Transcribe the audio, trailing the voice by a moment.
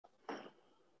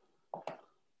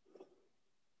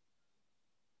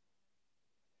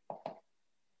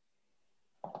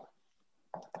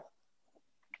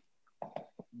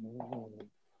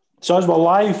So as we're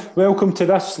live, welcome to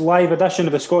this live edition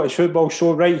of the Scottish Football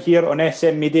Show right here on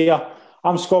SM Media.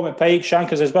 I'm Scott McPike,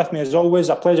 Shankers is with me as always.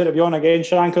 A pleasure to be on again,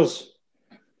 Shankers.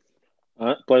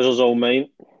 Pleasure's all mine.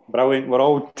 Brilliant. We're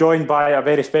all joined by a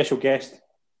very special guest.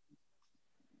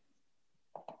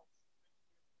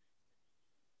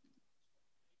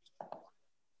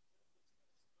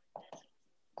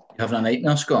 You having a night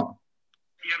now, Scott?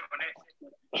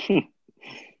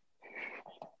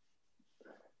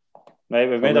 Right,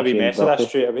 we've made a wee mess of that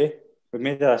straight away.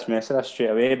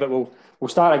 But we'll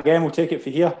start again. We'll take it for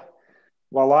here.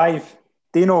 We're live.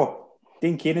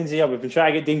 Dean Keenan's here. We've been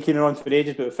trying to get Dean Keenan on for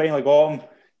ages, but we finally got him.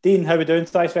 Dean, how are we doing?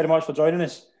 Thanks very much for joining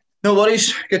us. No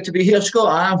worries. Good to be here,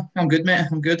 Scott. I'm good, mate.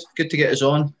 I'm good. Good to get us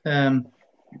on. To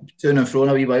and fro in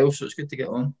a wee while, so it's good to get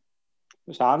on.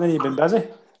 What's happening? You've been busy?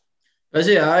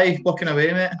 Busy, aye. Working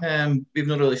away, mate. We've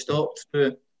not really stopped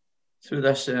through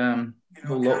this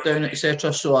whole lockdown,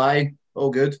 etc. So, aye, all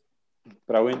good.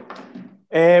 Brilliant.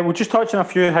 We'll just touch on a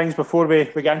few things before we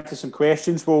get into some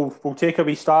questions. We'll take a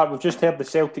wee start. We've just heard the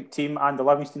Celtic team and the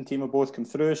Livingston team have both come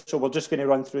through, so we're just going to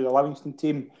run through the Livingston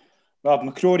team. We have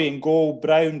McCrory in goal,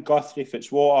 Brown, Guthrie,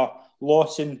 Fitzwater,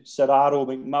 Lawson, Serraro,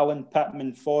 McMillan,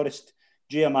 Pittman, Forrest,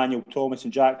 J. Emmanuel Thomas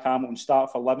and Jack Hamilton start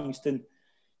for Livingston.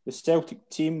 The Celtic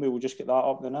team, we will just get that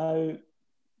up there now.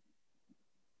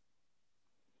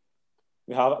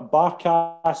 We have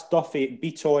Barkas, Duffy,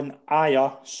 Beaton,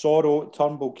 Aya, Sorrow,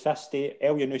 Turnbull, Christie,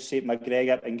 Elyounoussi,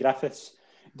 McGregor and Griffiths.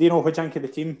 Do you know what you think of the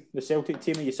team, the Celtic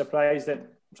team? Are you surprised at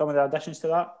some of the additions to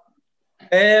that?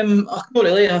 Not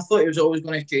really. I thought he was always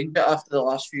going to change it after the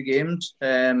last few games.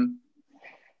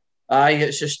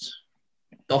 It's just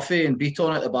Duffy and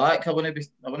Beaton at the back. I wouldn't be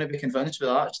convinced with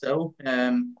that still.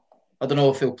 I don't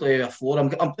know if he'll play a 4.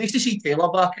 I'm pleased to see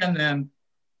Taylor back in.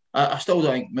 I still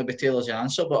don't think maybe Taylor's the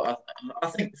answer, but I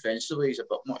think defensively he's a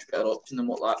much better option than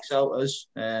what Laxalt is.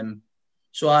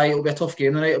 So it'll be a tough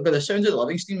game tonight. But the sounds of the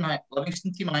Livingston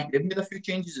team, I think they've made a few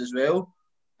changes as well.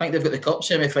 I think they've got the cup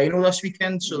semi-final this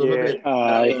weekend, so they'll be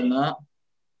on that.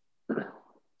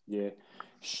 Yeah.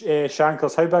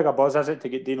 Shankers, how big a buzz is it to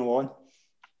get Dino on?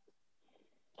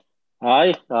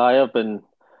 I've been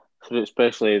through,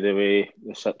 especially the way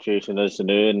the situation is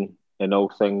now and all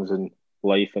things in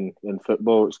life and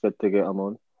football. It's good to get him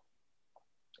on.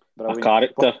 Brilliant. A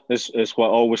character is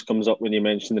what always comes up when you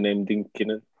mention the name Dean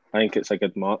Keenan. I think it's a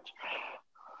good match.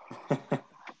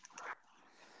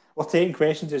 We're taking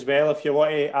questions as well. If you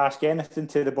want to ask anything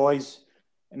to the boys,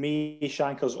 me,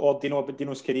 Shankers, or Dino about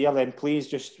Dino's career, then please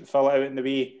just fill it out in the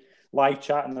wee live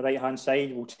chat on the right-hand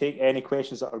side. We'll take any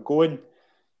questions that are going.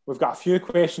 We've got a few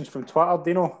questions from Twitter,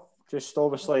 Dino. Just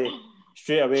obviously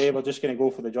straight away, we're just going to go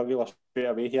for the jugular straight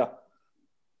away here.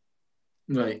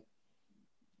 Right.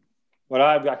 Well,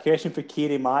 I've got a question for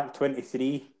Kerry Mac,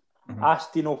 23.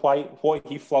 Asked Dino White what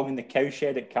he flung in the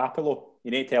cowshed at Capello.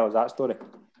 You need to tell us that story.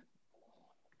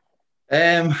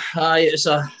 There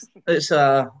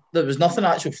was nothing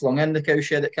actually flung in the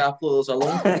cowshed at Capello. There's a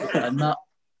long time in that.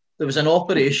 There was an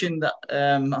operation that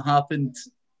happened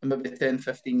maybe 10,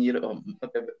 15 years, or maybe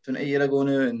about 20 years ago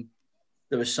now, and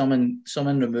there was someone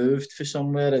removed for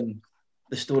somewhere, and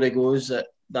the story goes that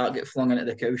get flung into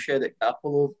the cowshed at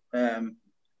Capello.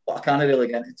 But I can't really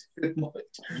get into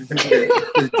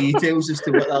the details as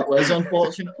to what that was,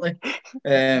 unfortunately.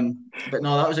 But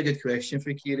no, that was a good question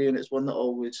for Kiri, and it's one that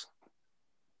always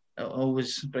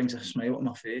brings a smile to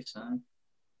my face.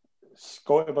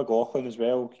 Scotty McLaughlin as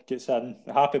well gets in.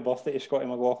 Happy birthday to Scotty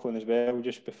McLaughlin as well,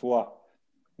 just before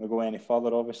we go any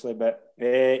further, obviously. But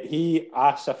he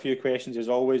asks a few questions as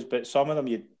always, but some of them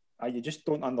you just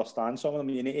don't understand. Some of them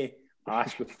you need to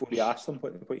ask before you ask them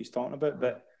what he's talking about.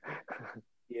 But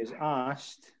he has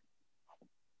asked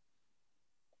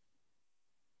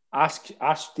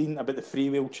Dean about the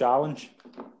freewheel challenge.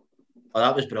 Oh,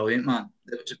 that was brilliant, man.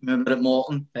 Remember at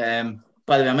Morton.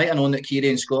 By the way, I might have known that Kiri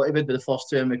and Scotty would be the first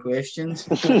two of my questions.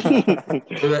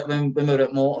 when we were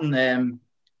at Morton,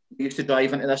 we used to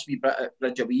drive into this wee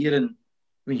bridge a weir, and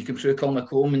when you come through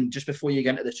Kilmacombe, and just before you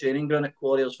get into the training ground at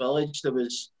Quarriers Village, there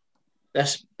was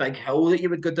this big hill that you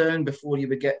would go down before you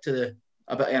would get to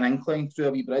a bit of an incline through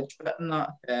a wee bridge bit and that.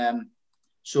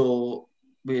 So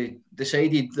we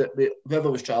decided that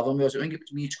whoever was travelling with us, I think it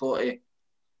was me, Scotty,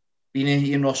 Beanie,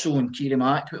 Ian Russell and Kiri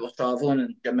Mack that was travelling,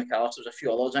 and Jim McAllister, was a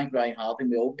few others, I think Ryan Harding,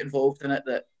 we all got involved in it.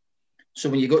 So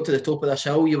when you got to the top of this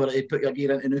hill, you were to put your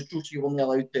gear into neutral, so you weren't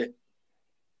allowed to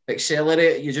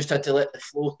accelerate. You just had to let the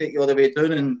flow take you all the way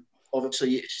down, and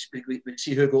obviously we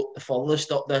see who got the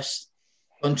furthest up this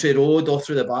country road or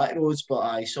through the back roads.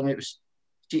 But it was,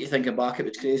 thinking back, it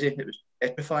was crazy. It was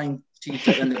petrifying to see you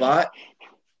sitting in the back.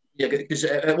 Yeah, because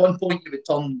at one point you would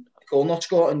turn corner,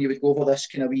 Scott, and you would go over this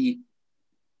kind of wee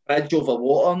bridge over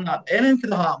water, and that anything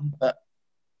could have happened. But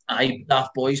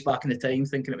daft boys back in the time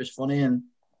thinking it was funny, and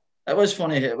it was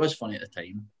funny. It was funny at the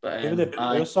time. But who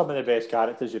were some of the best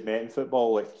characters you've met in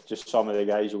football? Like just some of the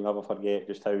guys you'll never forget,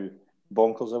 just how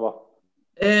bonkers they were.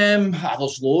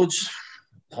 There's loads,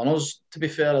 tons. To be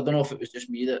fair, I don't know if it was just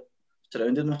me that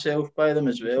surrounded myself by them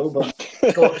as well. But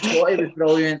Scotty was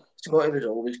brilliant. Scotty was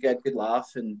always good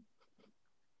laugh, and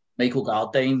Michael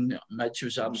Gardine, Mitch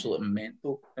was absolutely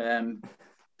mental.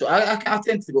 So I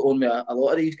tend to go on with a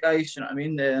lot of these guys. You know what I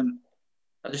mean?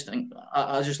 I just think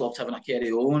I just loved having a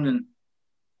carry on, and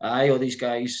all these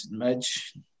guys,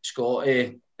 Midge,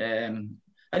 Scotty, and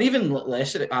even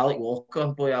lesser Alec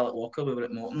Walker, we were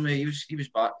at Morton. He was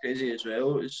back crazy as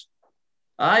well. It was,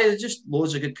 there's just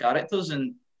loads of good characters,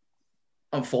 and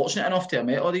I'm fortunate enough to have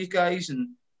met all these guys. And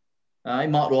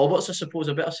Mark Roberts, I suppose,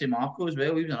 I better say Marco as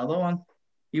well. He was another one.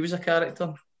 He was a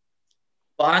character.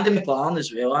 But Andy McLaren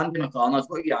as well. Andy McLaren, I've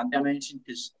got to get Andy I mentioned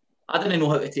because I didn't know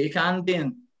how to take Andy,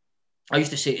 and I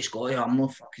used to say to Scotty, I'm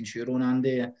not fucking sure on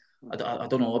Andy. I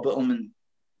don't know about him, and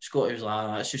Scotty was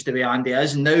like, that's just the way Andy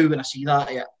is. And now when I see that,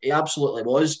 he absolutely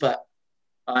was. But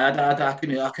I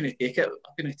couldn't take it.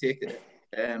 I couldn't take it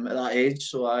at that age.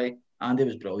 So Andy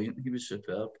was brilliant. He was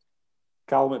superb.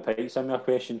 Carl McPike, similar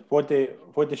question. What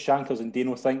do Shankers and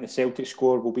Dino think the Celtic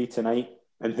score will be tonight?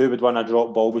 And who would win a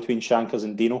drop ball between Shankers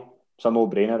and Dino? It's a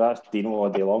no-brainer, that's Dino all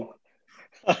day long.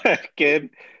 Again,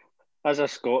 as a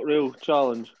Scott rule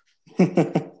challenge. I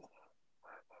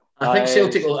think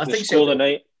Celtic will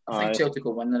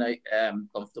win the night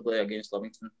comfortably against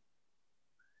Livingston.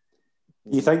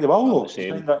 You think they will? Do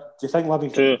you think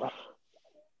Livingston?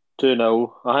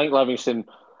 2-0. I think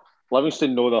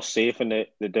Livingston know they're safe in the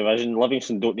division.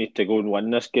 Livingston don't need to go and win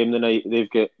this game tonight. They've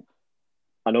got,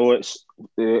 I know it's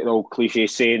the old cliche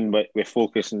saying, but we're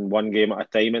focusing one game at a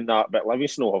time in that, but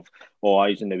Livingston will have all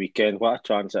eyes in the weekend. What a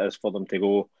chance it is for them to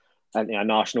go into a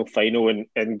national final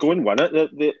and go and win it.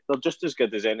 They're just as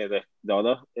good as any of the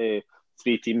other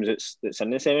three teams that's in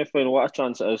the semi-final. What a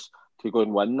chance it is to go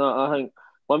and win that. I think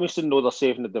Livingston know they're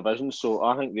safe in the division, so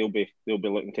I think they'll be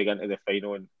looking to get into the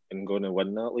final and go and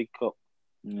win that League Cup.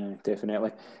 Yeah,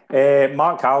 definitely.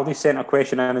 Mark Haldy sent a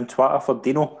question in on Twitter for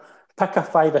Dino. Pick a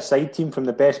five-a-side team from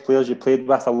the best players you played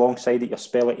with alongside at your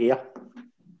spell at Ayr.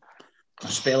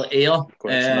 Spell at Ayr.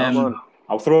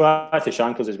 I'll throw that to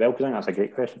Shankers as well because I think that's a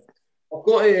great question. I've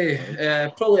got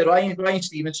to probably Ryan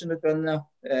Stevenson had been there.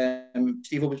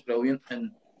 Steve was brilliant,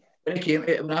 and when I came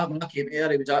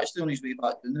here, he was actually on his way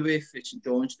back down the way for St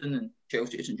Johnstone and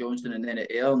Chelsea to St Johnstone and then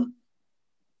at Ayr. And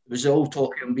it was all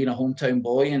talking of being a hometown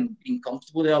boy and being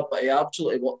comfortable there, but he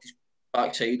absolutely worked his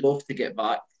backside off to get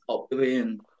back up the way.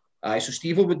 And so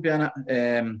Steve would be in it.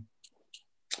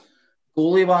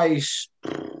 Goalie wise,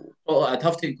 well, I'd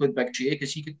have to include Big Jay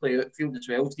because he could play outfield as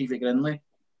well. Stevie Grinley,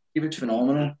 he was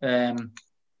phenomenal. I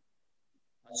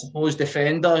suppose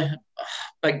defender,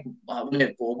 big. I wouldn't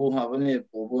have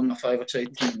Bobo in my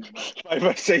five-a-side team.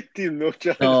 Five-a-side team, no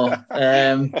chance. No,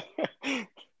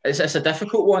 it's a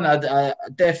difficult one.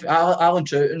 Alan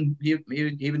Troughton, he would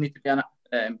need to be in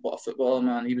it. What a footballer,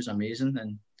 man! He was amazing.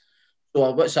 And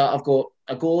so what's that? I've got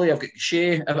a goalie. I've got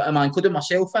Shea. Am I including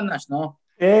myself in this? No.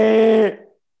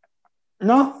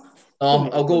 No.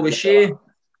 I'll go with Shea.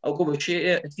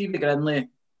 Stevie Grinley,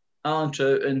 Alan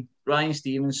Troughton, Ryan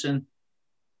Stevenson,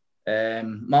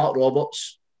 Mark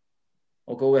Roberts.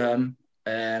 I'll go with him.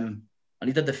 I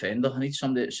need a defender. I need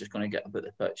somebody that's just going to get about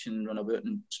the pitch and run about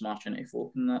and smash into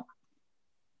folk and that.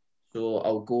 So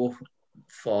I'll go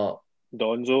for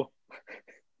Donzo.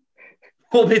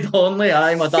 Bobby Donnelly,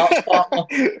 my darts partner.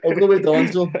 I'll go with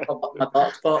Donzo, my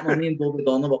darts partner. Me and Bobby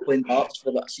Donnelly were playing darts for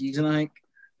about a season, I think,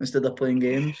 instead of playing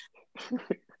games.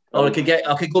 Or I could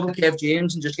go with Kev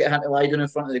James and just get him to lie down in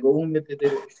front of the goal and maybe do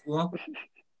what he's for.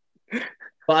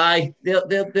 But they're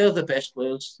the best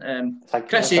players.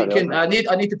 Chris Aitken, I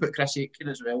need to put Chris Aitken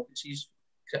as well because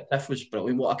Tiff was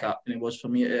brilliant. What a captain he was for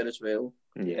me there as well.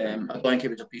 Yeah. I don't think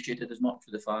it was appreciated as much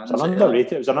for the fans. It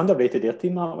was an underrated Ayr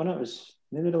team, that, wasn't it?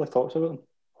 Nobody really talks about them.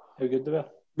 How good they were.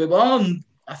 But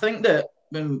I think that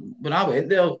when I went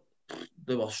there,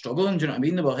 they were struggling. Do you know what I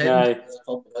mean? They were heading to the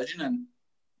third division, and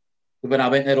when I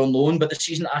went there on loan, but the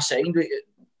season that I signed,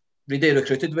 Reedy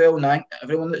recruited well, and I think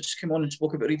everyone that's come on and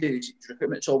spoke about Reedy's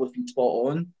recruitment's always been spot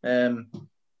on.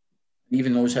 He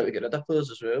even knows how to get rid of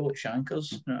players as well, like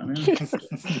Shankers. You know what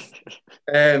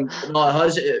I mean?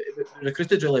 It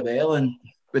recruited really well, and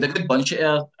with a good bunch of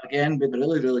Ayr, again, with a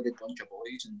really, really good bunch of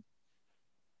boys, and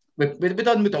we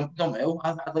done well.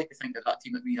 I'd like to think that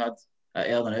team that we had at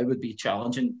Ayr now would be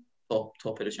challenging top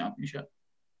of the championship.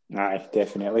 Aye,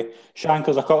 definitely.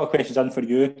 Shankers, a couple of questions in for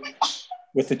you.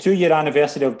 With the 2-year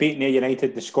anniversary of beating Ayr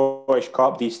United, the Scottish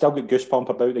Cup, do you still get goosebump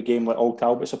about the game like all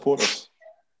Talbot supporters?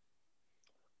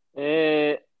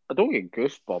 I don't get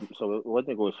goosebumps. I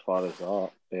wouldn't go as far as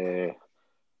that.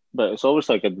 But it's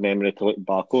obviously a good memory to look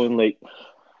back on. Like,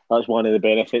 that's one of the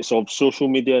benefits of social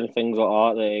media and things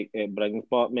like that. That it brings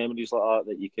back memories like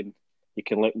that you can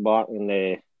look back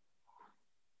and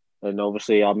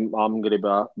obviously I'm going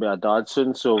to be a dad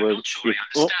soon, so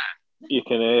you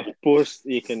can post,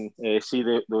 you can see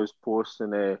those posts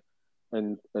and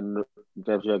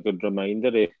gives you a good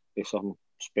reminder of something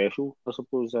special. I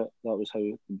suppose that was how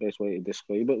the best way to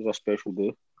describe it. It was a special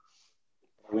day.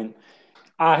 Brilliant.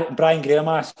 Brian Graham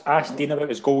asked Dean about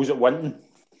his goals at Winton.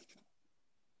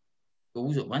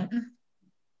 Goals at Winton?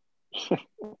 I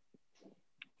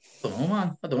don't know,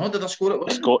 man. I don't know. Did I score at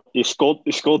Winton? He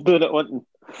scored down at Winton.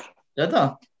 Did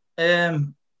I?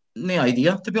 No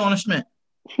idea, to be honest, mate.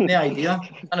 No idea.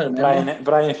 I don't remember.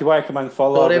 Brian, if you want to come in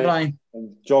further, sorry, Brian,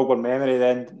 and jog our memory,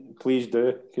 then please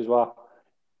do. Because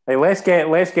hey, let's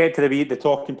get to the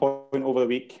talking point over the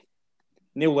week.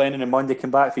 Neil Lennon on Monday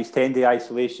came back for his 10-day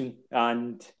isolation,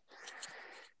 and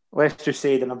let's just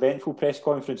say an eventful press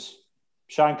conference.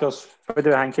 Shankers, what do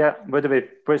we think?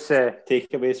 What's the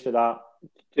takeaways for that?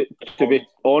 To be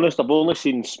honest, I've only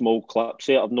seen small clips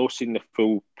here. I've not seen the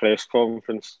full press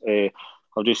conference. I've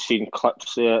just seen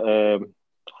clips there.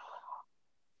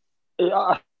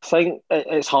 I think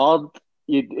it's hard.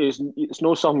 It's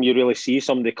not something you really see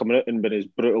somebody coming out and being as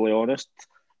brutally honest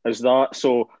as that.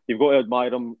 So you've got to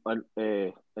admire him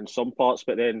in some parts,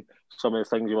 but then some of the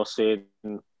things you were saying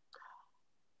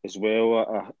as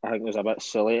well, I think was a bit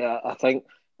silly. I think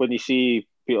when you see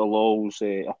Peter Lawwell's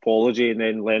apology and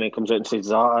then Lennon comes out and says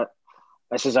that,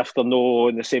 it's as if they're not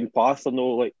on the same path. They're not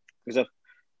like as if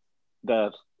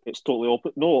it's totally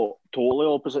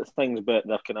opposite things, but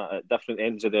they're kind of at different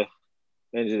ends of the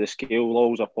scale.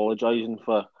 Lawwell's apologising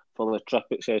for the trip,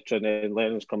 etc., and then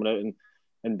Lennon's coming out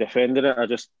and defending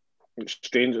it. It's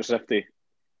strange. It's as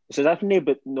if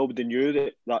nobody knew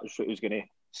that that's what he was going to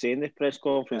say in the press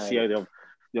conference. See how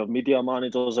your media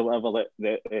managers or whatever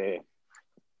that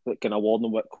kind of warn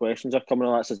them what questions are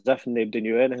coming. That's as if nobody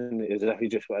knew anything. As if he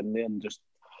just went in there and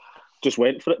just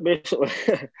went for it, basically.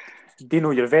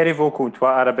 Dino, you're very vocal on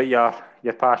Twitter about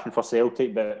your passion for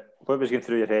Celtic, but what was going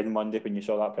through your head on Monday when you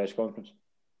saw that press conference?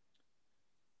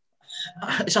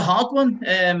 It's a hard one.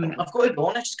 I've got to be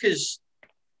honest, because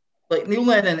like Neil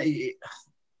Lennon,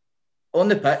 on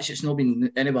the pitch, it's not been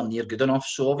anywhere near good enough.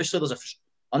 So obviously there's a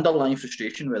underlying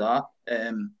frustration with that.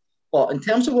 But in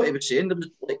terms of what he was saying, there was,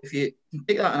 like, if you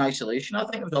take that in isolation, I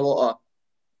think there was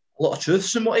a lot of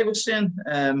truths in what he was saying.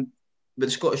 With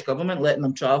the Scottish Government letting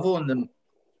them travel, and then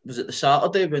was it the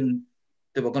Saturday when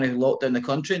they were going to lock down the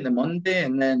country, and the Monday,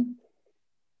 and then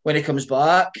when he comes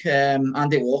back,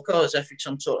 Andy Walker, as if he's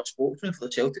some sort of spokesman for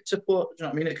the Celtic support. Do you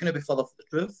know what I mean? It couldn't be further from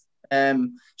the truth.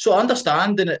 So I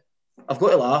understand, and I've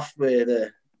got to laugh with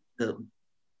the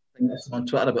thing that's on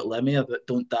Twitter about Lemmy about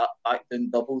don't back down,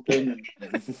 double down.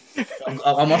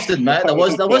 I must admit there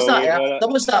was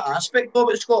that aspect of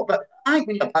it, Scott. But I think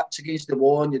when your back's against the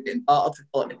wall and you're getting battered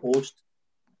for the post,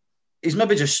 he's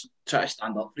maybe just trying to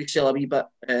stand up for himself a wee bit.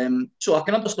 So I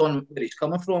can understand where he's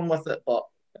coming from with it, but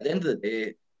at the end of the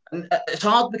day, and it's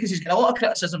hard because he's got a lot of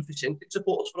criticism for Celtic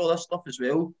supporters for all this stuff as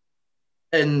well.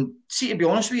 And see, to be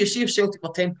honest with you, see if Celtic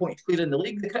were 10 points clear in the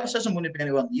league, the criticism wouldn't be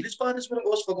anywhere near as bad as what it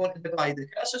was for going to Dubai. The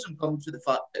criticism comes from the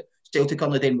fact that Celtic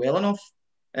aren't doing well enough.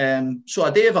 So I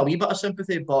do have a wee bit of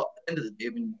sympathy, but at the end of the day,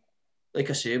 like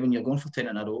I say, when you're going for 10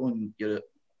 in a row and your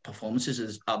performances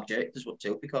is abject as what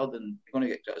Celtic are, then you're going to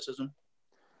get criticism.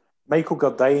 Michael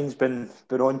Gardine's been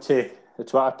onto the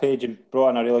Twitter page and brought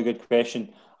in a really good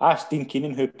question. Ask Dean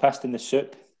Keenan who pissed in the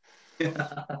soup.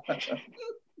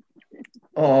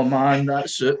 Oh man, that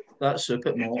soup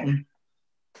at Morton.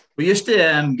 We used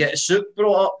to get soup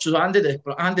brought up. So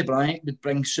Andy Bryant would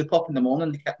bring soup up in the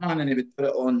morning, the kit man, and he would put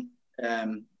it on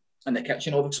in the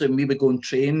kitchen, obviously, and we would go and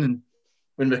train. And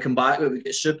when we come back, we would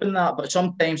get soup in that. But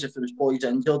sometimes, if there was boys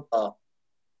injured,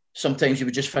 sometimes you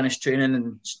would just finish training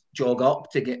and jog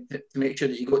up to make sure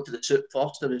that you got to the soup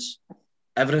first.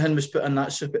 Everything was put in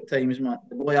that soup at times, man.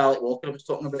 The boy Alec Walker I was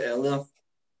talking about earlier.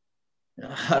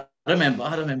 I remember.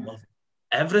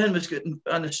 Everything was getting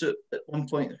put in the soup at one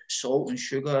point. Salt and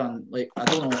sugar and I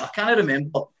don't know. I can't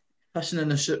remember pissing in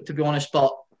the soup, to be honest.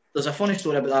 But there's a funny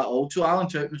story about that also. Alan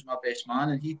Troutman was my best man,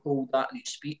 and he told that in his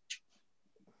speech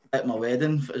at my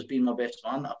wedding as being my best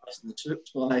man that I pissed in the soup.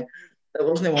 So it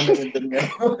wasn't one that went in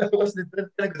well. It wasn't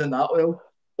going that well.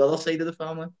 The other side of the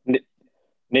family.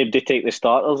 Nobody take the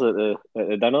starters at the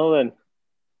dinner then?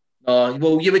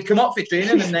 Well, you would come up for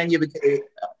training and then you would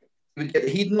would get the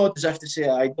heed nod as if to say,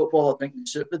 "I don't bother drinking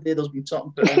soup today. There's been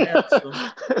something put in there." So,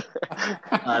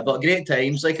 but great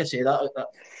times, like I say, that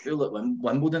feel at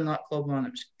Wimbledon, that club, man,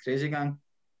 it was crazy, gang.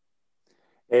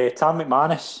 Tam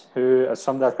McManus, who is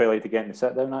somebody I'd quite like to get in the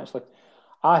sit down actually,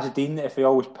 asked Dean if he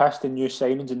always pissed in new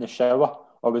signings in the shower,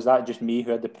 or was that just me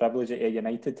who had the privilege at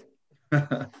United?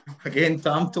 Again,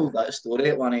 Tam told that story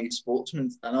at one of his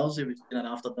sportsman's dinners. He was doing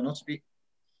an after dinner speak.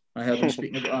 I heard him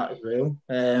speaking about that as well.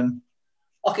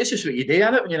 Look, it's just what you do,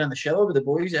 isn't it? When you're in the shower with the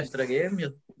boys after a game,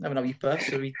 you're having a wee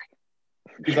piss, a wee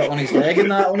bit on his leg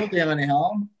and that, won't do him any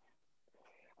harm.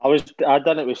 I'd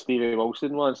done it with Stevie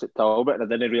Wilson once at Talbot, and I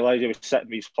didn't realise he was sitting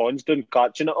with his pawns down,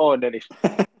 catching it on, and he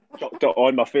chucked it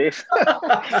on my face.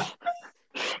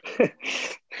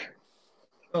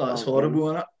 Oh, that's horrible,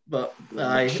 isn't it? But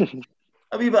aye,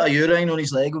 a wee bit of urine on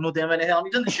his leg will not do him any harm.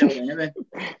 He's in the shower anyway.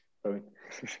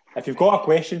 If you've got a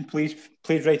question, please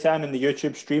write it in the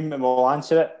YouTube stream and we'll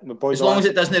answer it. As long as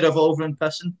it doesn't revolve around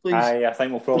pissing, please. I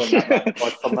think we'll probably make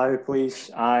that for now, please.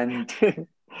 And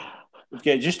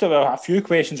yeah, just a few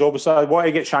questions. Obviously, I want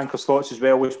to get Shanker's thoughts as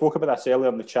well. We spoke about this earlier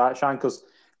in the chat. Shanker's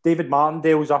David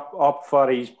Martindale's up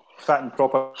for his fit and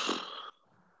proper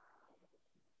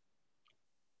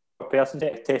person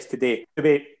test today.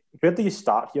 Where do you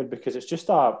start here? Because it's just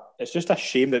a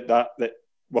shame that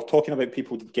we're talking about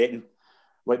people getting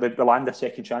like the land of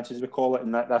second chances, we call it,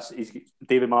 and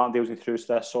David Martindale's going through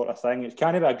this sort of thing. It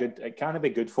can't be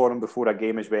good for him before a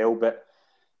game as well. But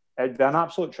it'd be an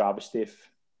absolute travesty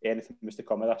if anything was to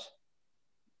come of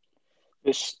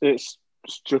this. It's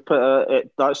stupid.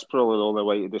 That's probably the only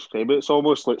way to describe it. It's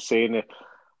almost like saying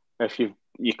if you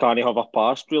can't have a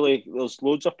past. Really, there's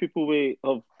loads of people who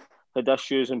have had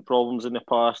issues and problems in the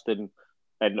past, and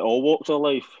in all walks of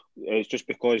life. It's just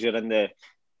because you're in the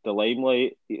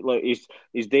limelight. Like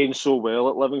he's doing so well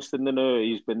at Livingston now.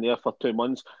 He's been there for 2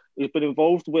 months. He's been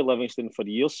involved with Livingston for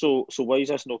years. So why has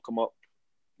this not come up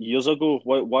years ago?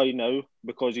 Why now?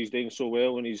 Because he's doing so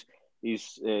well and he's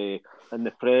in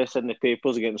the press, in the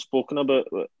papers, getting spoken about.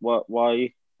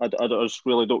 Why? I just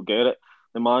really don't get it.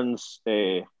 The man's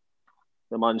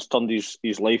turned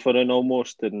his life around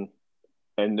almost, and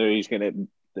now he's getting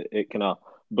it kind of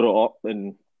brought up,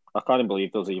 and I can't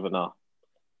believe there's even a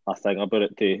thing about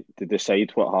it to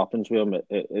decide what happens with him.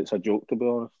 It's a joke, to be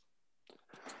honest.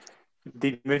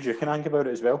 Dean, would you think about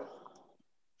it as well?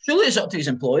 Surely it's up to his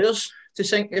employers to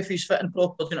think if he's fit and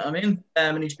proper, do you know what I mean?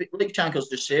 And he's, like Chanker's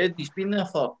just said, he's been there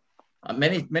for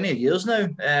many years now.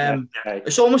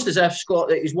 It's almost as if, Scott,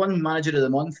 that he's one manager of the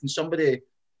month and somebody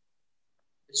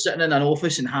sitting in an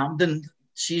office in Hampden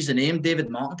sees the name David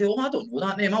Martindale. Oh, I don't know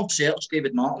that name. I'll search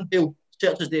David Martindale.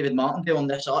 Searches David Martindale on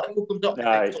this article comes up.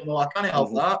 I can't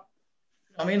have that.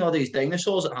 I mean, all these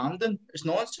dinosaurs at Hampden. It's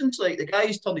nonsense. Like, the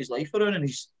guy's turned his life around and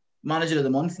he's manager of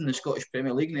the month in the Scottish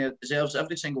Premier League, and he deserves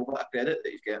every single bit of credit that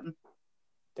he's getting.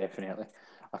 Definitely.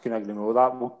 I can agree with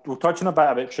that. We'll touch on a bit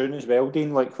about Troon as well,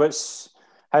 Dean. Like,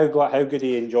 how good are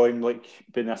you enjoying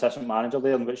being an assistant manager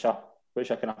there, and which are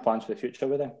kind of plans for the future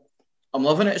with him? I'm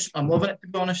loving it, to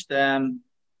be honest.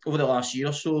 Over the last year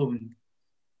or so, I'm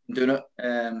doing it.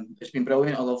 It's been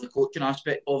brilliant. I love the coaching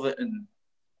aspect of it, and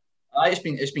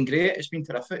it's been great. It's been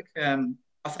terrific.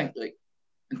 I think, like,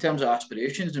 in terms of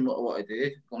aspirations and what I want to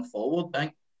do going forward, I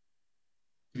think,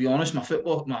 to be honest,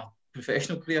 my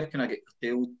professional career kind of get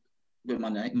curtailed with my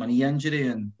knee injury,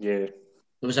 and there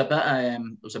was a bit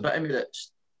of me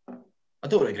that's, I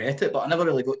don't regret it, but I never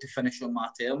really got to finish on my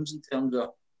terms in terms of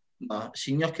my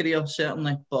senior career,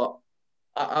 certainly. But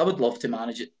I would love to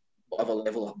manage it whatever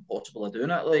level I'm possible of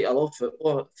doing it. Like, I love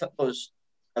football. Football's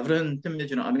everything to me. Do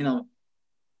you know what I mean? I'm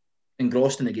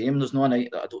engrossed in the game. There's no night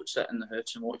that I don't sit in the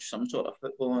house and watch some sort of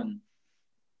football. And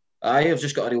I've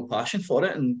just got a real passion for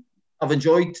it, and I've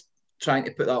enjoyed trying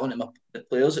to put that onto the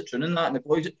players at Troon and that, and the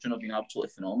boys at Troon have been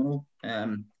absolutely phenomenal.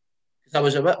 Because I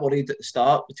was a bit worried at the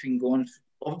start between going,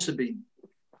 obviously being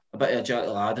a bit of a jack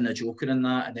lad and a joker and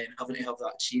that, and then having to have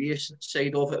that serious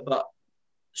side of it. But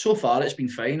so far it's been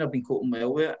fine. I've been coping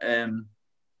well with it.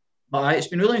 But it's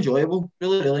been really enjoyable,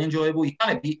 really enjoyable. You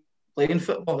can't beat playing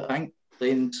football. I think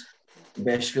playing's the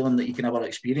best feeling that you can ever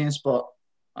experience. But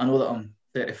I know that I'm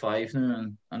 35 now,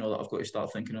 and I know that I've got to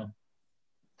start thinking of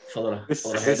Who's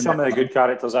some of the good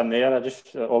characters in there?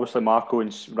 Obviously Marco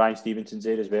and Ryan Stevenson's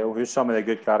there as well. Who's some of the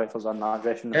good characters in that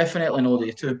dressing room? Definitely know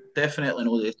they two.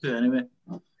 Anyway,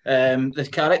 the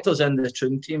characters in the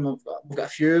Troon team, we've got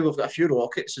a few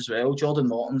Rockets as well. Jordan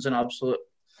Morton's an absolute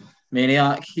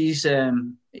maniac. He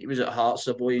was at Hearts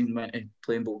a boy and went to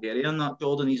play in Bulgaria. And that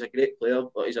Jordan, he's a great player,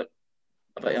 but he's a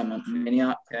bit of a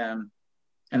maniac.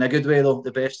 In a good way though,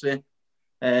 the best way.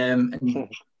 And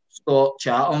Scott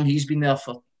Chatham, he's been there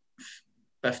for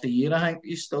 50 year, I think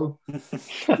he's still.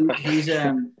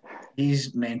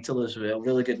 He's mental as well,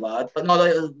 really good lad. But no,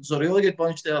 there's a really good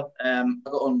bunch there. I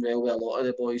got on well with a lot of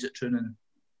the boys at Troon, and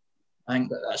I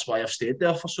think that's why I've stayed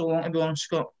there for so long, to be honest,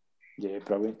 Scott. Yeah,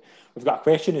 brilliant. We've got a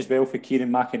question as well for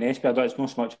Kieran McInnesby. It's not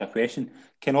so much a question.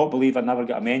 Cannot believe I never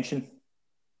got a mention.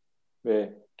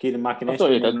 Kieran McInnesby. I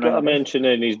thought he did get a mention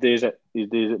in his days at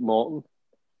Morton.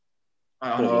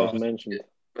 I know. Mentioned.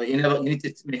 But you need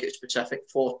to make it specific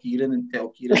for Kieran and tell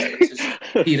Kieran this is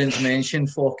Kieran's mention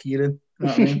for Kieran. You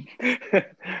know what I mean?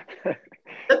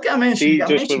 Did get a mention. See,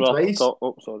 just when we're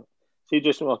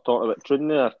just when we're talking about Troon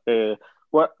there,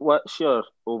 what's your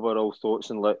overall thoughts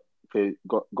and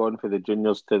gone for the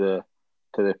juniors to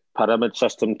the pyramid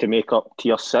system to make up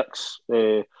tier 6?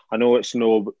 I know it's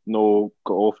no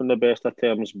got off in the best of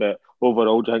terms, but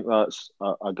overall, do you think that's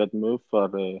a good move for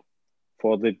the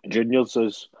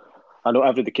juniors? I know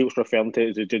everybody keeps referring to it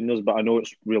as the juniors, but I know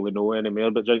it's really no anymore.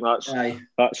 But do you think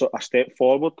that's a step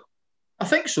forward? I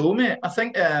think so, mate. I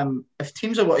think if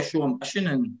teams are want to show ambition,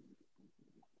 and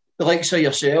the likes of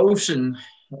yourselves and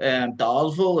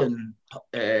Darville and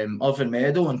Irvine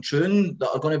Meadow and Troon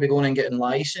that are going to be going and getting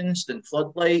licensed and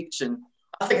floodlights, and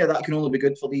I think that can only be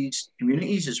good for these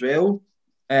communities as well.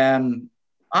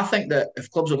 I think that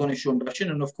if clubs are going to show ambition,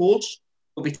 and of course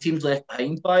there'll be teams left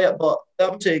behind by it, but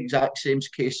that was the exact same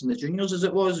case in the juniors as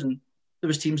it was, and there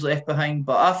was teams left behind.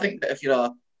 But I think that if you're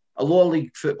a lower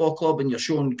league football club and you're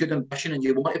showing good ambition and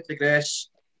you want to progress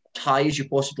as high as you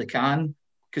possibly can,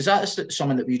 because that's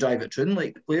something that we drive at Troon,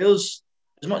 like the players,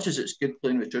 as much as it's good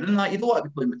playing with Troon and that, you don't want to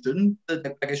be playing with Troon,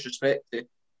 the biggest respect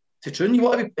to Troon, you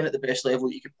want to be playing at the best level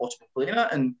that you could possibly play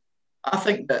at. And I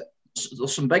think that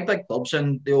there's some big clubs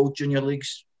in the old junior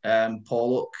leagues,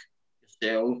 Pollock,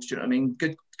 yourselves, do you know what I mean?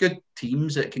 Good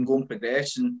teams that can go and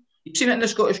progress. And you've seen it in the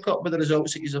Scottish Cup with the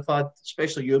results that you've had,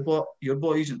 especially your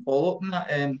boys in Pollock and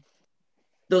that.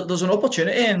 There's an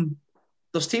opportunity, and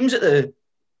there's teams at the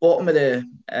bottom of the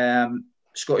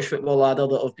Scottish football ladder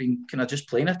that have been kind of just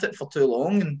playing at it for too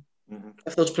long. And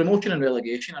if there's promotion and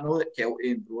relegation, I know that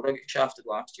Kelty and Brora got shafted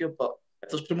last year, but if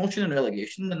there's promotion and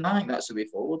relegation, then I think that's the way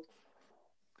forward.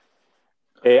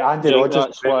 Andy Rogers.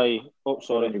 That's why. Oh,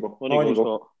 sorry.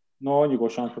 No, you go,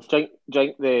 Sean.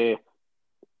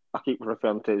 I keep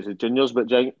referring to it as the juniors, but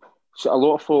so a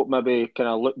lot of folk maybe kind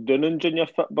of look down on junior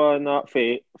football and that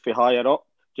for higher up.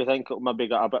 Do you think it'll maybe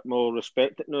get a bit more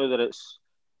respect now that it's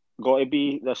got to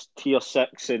be this tier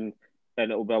 6 and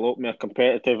it'll be a lot more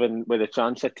competitive, and with a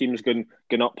chance of teams going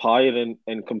up higher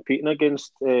and competing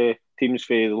against teams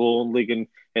for the lower league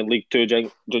and League 2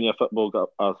 junior football?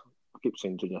 I keep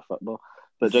saying junior football,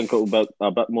 but I think it'll be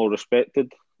a bit more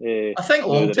respected. I think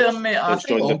long term, mate. I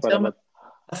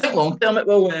think long term it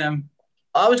will.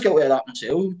 I was guilty of that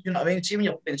myself. You know what I mean? See, when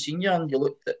you're playing senior and you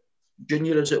looked at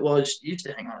junior as it was, you used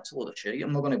to think, it's a load of shit.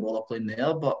 I'm not going to bother playing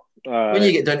there. But when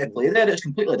you get down to play there, it's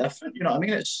completely different. You know what I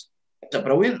mean? It's a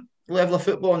brilliant level of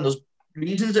football, and there's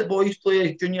reasons that boys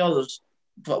play junior. There's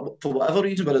for whatever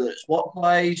reason, whether it's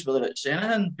work-wise, whether it's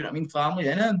anything. You know what I mean? Family,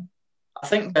 anything. I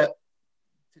think that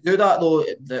to do that though,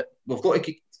 that we've got to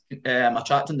keep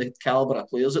attracting the calibre of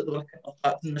players that they're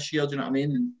attracting this year. Do you know what I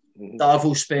mean? And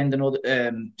Darville spending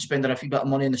a few bit of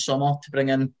money in the summer to bring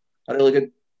in a really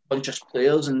good bunch of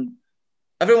players, and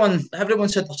everyone's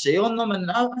had their say on them, and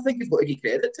I think you've got to give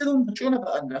credit to them for showing a bit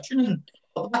of ambition and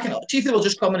backing up. If they were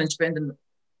just coming and spending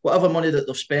whatever money that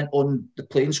they've spent on the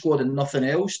playing squad and nothing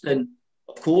else, then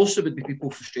of course there would be people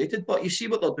frustrated. But you see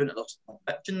what they're doing at their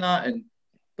pitch and that, and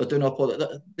they're doing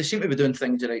they seem to be doing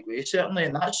things the right way, certainly,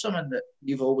 and that's something that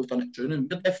we've always done at Troon, and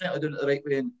we're definitely doing it the right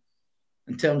way. And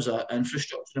in terms of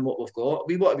infrastructure and what we've got,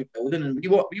 we want to be building, and we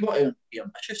want to be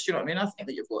ambitious. You know what I mean? I think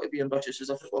that you've got to be ambitious as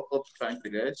a football club to try and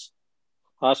progress.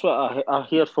 That's what I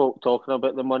hear folk talking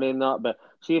about, the money and that, but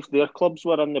see if their clubs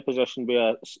were in the position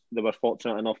where they were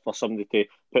fortunate enough for somebody to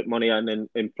put money in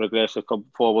and progress the club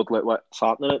forward like what's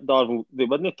happening at Darvel, they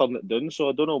wouldn't turn it down, so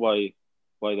I don't know why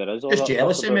there is all just that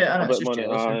jealousy, about, mate, about it's just money.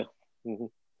 jealousy.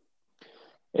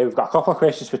 We've got a couple of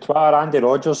questions for Twitter. Andy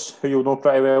Rogers, who you'll know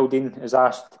pretty well, Dean, has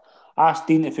asked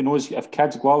Dean if he knows if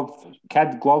kid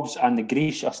gloves and the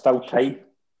grease are still tight.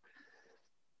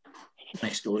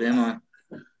 Nice story, man.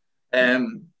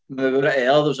 When we were at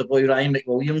Ayr, there was a boy, Ryan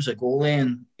McWilliams, a goalie,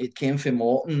 and he came from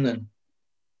Morton, and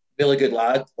really good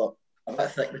lad, but a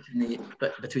bit thick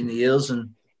between the ears,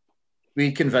 and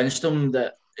we convinced him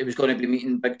that he was going to be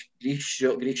meeting Big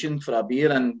Grecian for a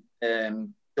beer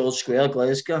in George Square,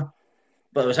 Glasgow.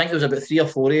 But I think there was about 3 or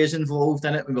 4 A's involved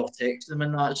in it when we were texting him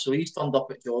and that. So he's turned up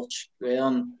at George Square,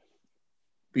 and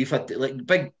we've had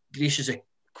Big Grecian.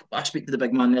 I speak to the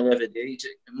big man nearly every day. He's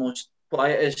the most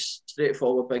quietest,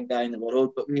 straightforward big guy in the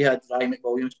world, but we had Ryan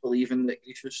McWilliams believing that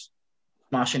Greece was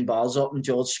smashing bars up in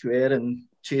George Square and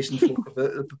chasing folk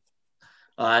about.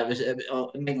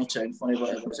 It made no sound funny, but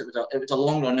it was a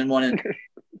long running one, and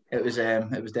it was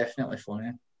definitely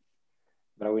funny.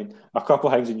 Brilliant. A couple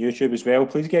of things on YouTube as well.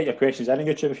 Please get your questions in on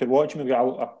YouTube if you're watching. We've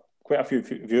got quite a few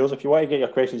viewers. If you want to get your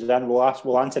questions in,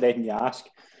 we'll answer anything you ask.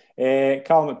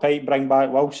 Carl McPike, bring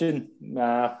back Wilson.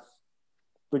 What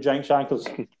do you think, Shankers?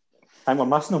 I think we're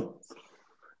missing him.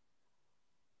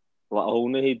 What a hole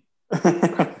in the head.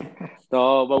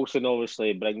 No, Wilson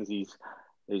obviously brings his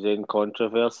own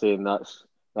controversy, and that's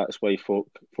why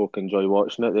folk enjoy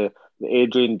watching it. The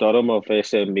Adrian Durham of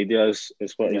SM Media is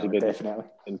what he's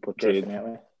been portrayed.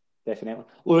 Definitely.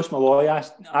 Lewis Malloy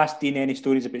asked Dean any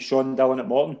stories about Sean Dillon at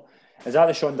Morton. Is that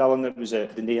the Sean Dillon that was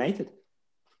at Dundee United?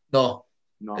 No.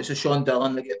 It's a Sean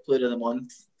Dillon that get Player of the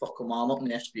Month. Fuck him up in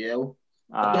the SPL.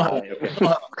 I don't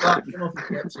know if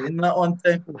he kept saying that one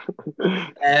time.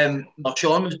 No,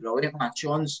 Sean was brilliant, man.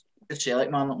 Sean's a Celtic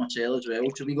man like myself as well,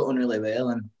 so we got on really well.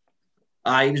 And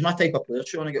he was my type of player,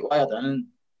 Sean. I get wired in, and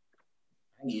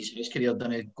I think his career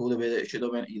didn't go the way that it should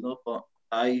have went either. But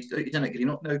he's in at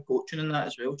Greenock now, coaching and that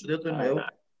as well, so they're doing well.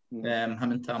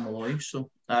 Him and Tam Malloy, so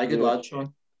good lad,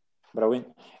 Sean. Brilliant.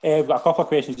 We've got a couple of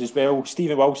questions as well.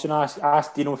 Stephen Wilson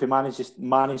asked, do you know if he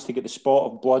managed to get the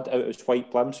spot of blood out of his white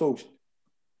plimsolls?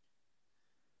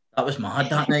 That was mad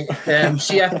that night. I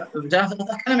can't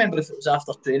remember if it was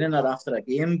after training or after a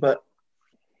game, but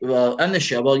we were in the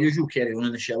shower, usual carry on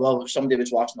in the shower. Somebody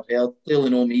was washing their hair, clearly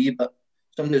not me, but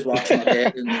somebody was washing their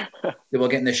head and they were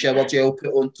getting the shower gel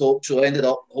put on top, so I ended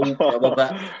up the whole shower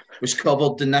bit was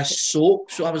covered in this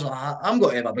soap. So I was like, I'm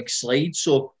going to have a big slide.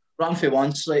 So ran for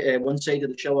one side of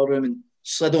the shower room and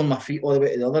slid on my feet all the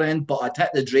way to the other end, but I'd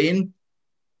hit the drain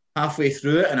halfway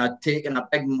through it and I'd taken a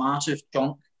big massive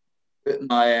chunk out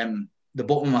my the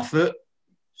bottom of my foot.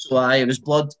 So it was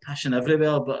blood pissing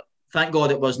everywhere, but thank God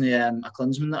it wasn't a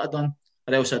cleansman that I'd done,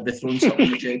 or else I'd be throwing something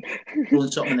in the shed, throwing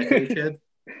something in the cow shed.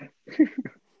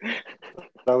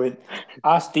 Brilliant.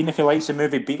 Ask Dean if he likes the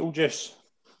movie Beetlejuice.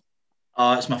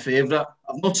 It's my favourite.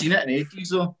 I've not seen it in ages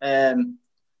though. I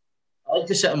like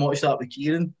to sit and watch that with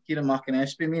Keenan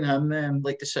McInnesby. Me and him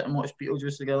like to sit and watch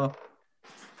Beetlejuice together.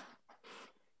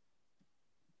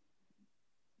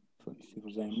 Let's see if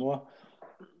there's any more.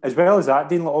 As well as that,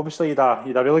 Dean, obviously you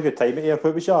had a really good time at here.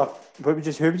 Who would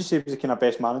you say was the kind of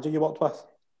best manager you worked with?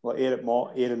 Like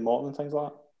Aaron Morton and things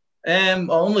like that? I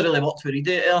only really worked with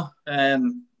Rediator.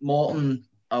 Morton,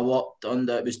 I worked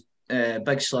under, it was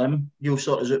Big Slim. He'll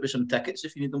sort us out with some tickets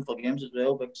if you need them for games as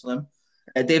well, Big Slim.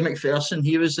 Dave McPherson,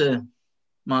 he was the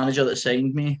manager that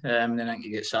signed me, and then I think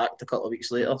he get sacked a couple of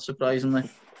weeks later, surprisingly.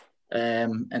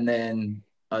 And then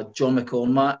John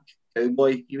McCormack,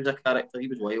 Cowboy, he was a character, he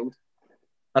was wild.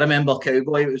 I remember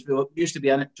Cowboy, we used to be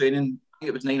in at training, I think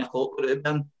it was 9 o'clock would it have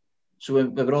been. So we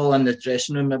were all in the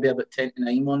dressing room, maybe about 10 to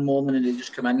 9 one morning, and they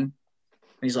just come in. And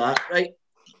he's like, right,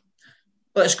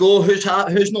 let's go. Who's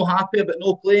not happy about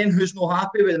no playing? Who's not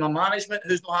happy with my management?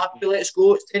 Who's not happy? Let's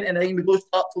go. It's 10 to 9. We don't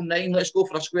start till 9. Let's go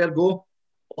for a square go.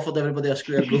 Offered everybody a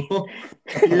square go.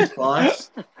 He was class.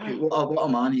 What a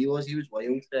man he was. He was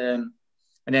wild. And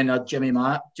then Jimmy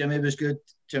Mack. Jimmy was good.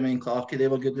 Jimmy and Clarkie, they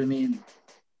were good with me.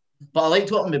 But I liked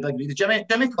working with Big Reedy. Jimmy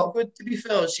Cutgood, to be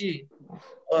fair, I say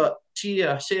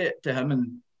it to him,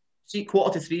 and see,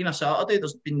 2:45 on a Saturday,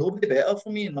 there's been nobody better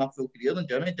for me in my full career than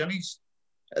Jimmy. Jimmy's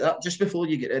that just before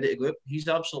you get ready to go up, he's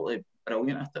absolutely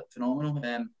brilliant at it, phenomenal.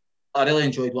 I really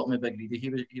enjoyed working with Big Reedy.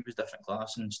 He was different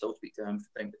class, and still speak to him from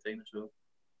time to time as well.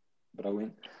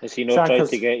 Brilliant. Has he not tried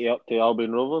to get you up to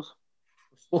Albion Rovers?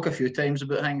 Spoke a few times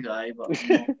about things, but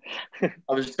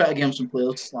I was trying to give him some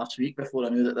players last week before I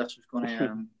knew that this was going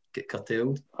to get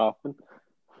curtailed. Happen.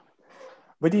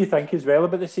 What do you think as well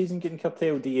about the season getting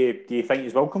curtailed? Do you think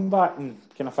he's welcome back and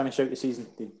kind of finish out the season?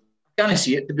 I can't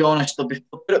see it, to be honest. I'll put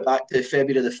it back to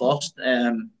February the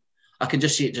 1st. I can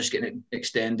just see it just getting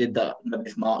extended, that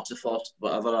maybe March the 1st,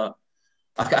 whatever.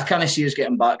 I can't see us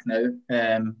getting back now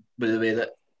with the way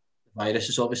that the virus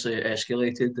has obviously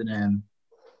escalated. And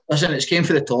listen, it's came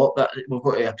from the top. That we've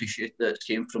got to appreciate that it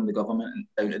came from the government and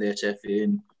down to the SFA,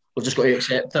 and we've just got to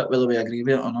accept it, whether we agree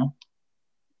with it or not.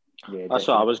 Yeah, that's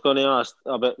what I was going to ask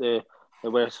about the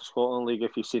West Scotland League.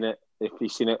 If you've seen it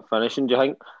finishing, do you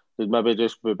think they'd maybe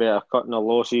just be better cutting their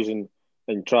losses and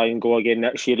try and go again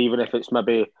next year, even if it's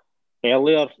maybe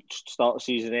earlier, start the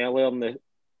season earlier? And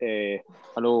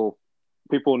I know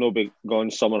people will be gone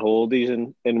summer holidays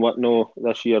and whatnot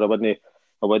this year. I wouldn't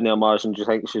imagine. Do you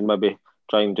think they should maybe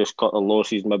try and just cut their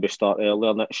losses and maybe start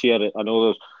earlier next year? I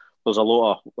know there's a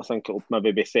lot of, I think it'll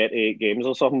maybe be 38 games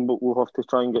or something, but we'll have to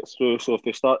try and get through. So if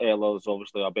they start early, there's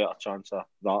obviously a better chance of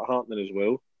that happening as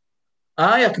well.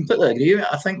 Aye, I completely agree.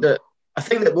 I think that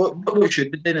what we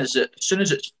should be doing is that as soon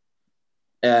as it's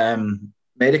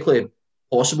medically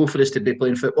possible for us to be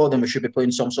playing football, then we should be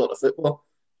playing some sort of football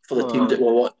for the teams that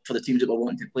we're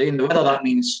wanting to play. And whether that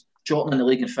means shortening the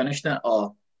league and finishing it,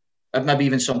 or maybe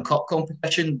even some cup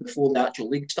competition before the actual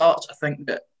league starts, I think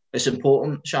that it's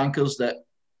important, Shankers, that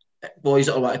boys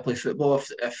that are want to play football,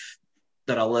 if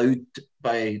they're allowed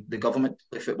by the government to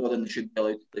play football, then they should be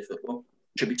allowed to play football.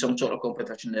 There should be some sort of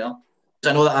competition there.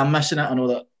 I know that I'm missing it. I know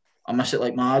that I miss it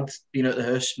like mad, being out the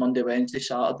house Monday, Wednesday,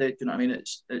 Saturday. Do you know what I mean?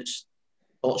 It's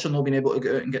lots of not being able to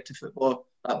get out and get to football.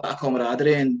 That bit of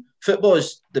camaraderie, and football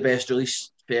is the best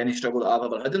release for any struggle that I've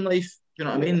ever had in life. Do you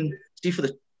know what I mean? See, for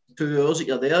the 2 hours that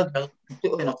you're there, you're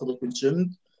completely and utterly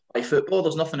consumed by football.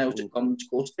 There's nothing else that comes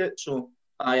close to it. So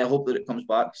I hope that it comes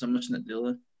back, because I'm missing it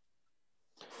dearly.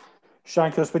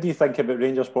 Shankers, what do you think about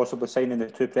Rangers possibly signing the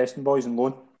 2 Preston boys on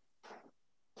loan?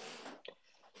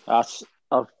 I've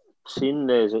seen,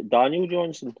 is it Daniel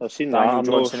Johnson? I've seen Daniel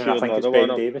that. Johnson, and I think it's Ben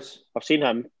Davis. I've seen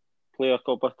him play a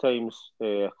couple of times.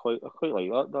 I quite like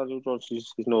that. Daniel Johnson,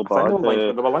 he's no bad. I think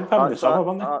they were linked him in the summer,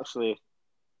 weren't they? Actually,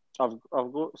 I've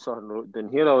got something wrote down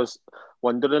here. I was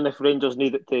wondering if Rangers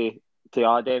needed to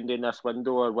add anything in this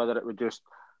window, or whether it would just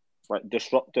like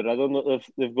disrupt the rhythm that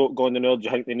they've got going on there. Do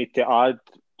you think they need to add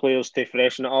players to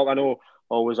freshen it up? I know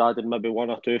always adding maybe 1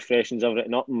 or 2 freshens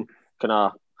everything up and kind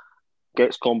of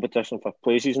gets competition for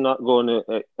places and that going.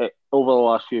 Over the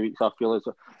last few weeks, I feel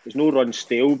there's no run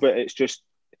stale, but it's just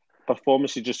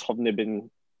performances just haven't been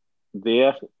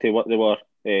there to what they were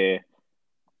at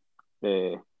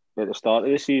the start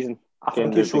of the season. I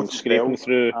think they've been scraping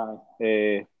through.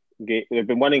 They've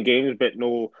been winning games, but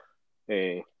no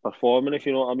performing, if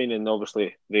you know what I mean. And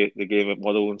obviously, they gave it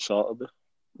muddle on Saturday.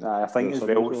 I think as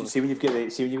well. See when you've got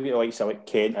the likes of like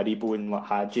Kent, Aribo, and like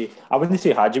Hadji. I wouldn't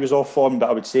say Hadji was off form, but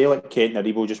I would say like Kent and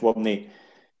Aribo just weren't kind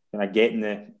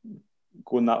of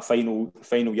going that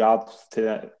final yard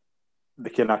to the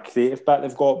kind of creative bit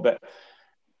they've got. But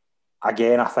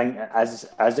again, I think is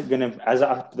it at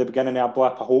the beginning of a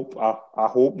blip? I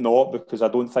hope not, because I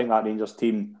don't think that Rangers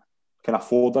team can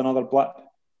afford another blip.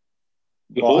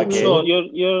 You hope so?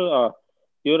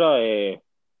 You're a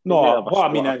no. What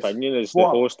I mean is, opinion is the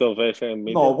host of FM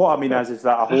Media. No, what I mean is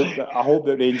that I hope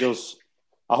that Rangers,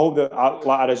 like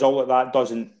a result of that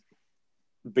doesn't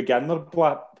begin their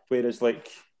blip. Whereas like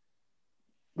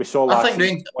we saw last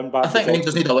season, I think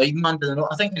Rangers need a wide man.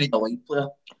 I think they need a wide player.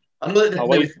 I know that a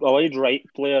wide right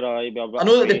player. I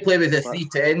know that they play with the 3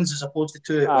 10s as opposed to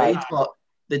 2 wide, but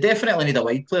they definitely need a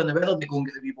wide player. Now, whether they go and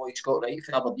get the wee boy Scott Wright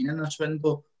for Aberdeen in this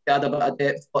window, they add a bit of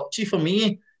depth. But see, for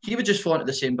me, he would just fall into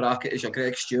the same bracket as your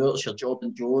Greg Stewarts, your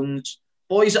Jordan Jones,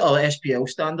 boys that are SPL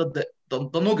standard, that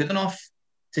they're not good enough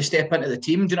to step into the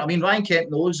team. Do you know what I mean? Ryan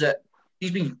Kent knows that he's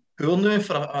been poor now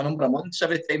for a number of months.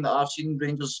 Every time that I've seen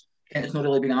Rangers, Kent has not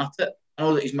really been at it. I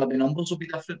know that his maybe numbers will be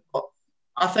different, but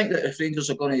I think that if Rangers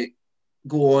are going to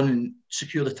go on and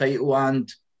secure the title, and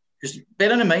because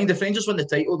bearing in mind, if Rangers win the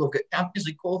title, they've got Champions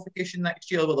League qualification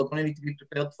next year where they're going to need to be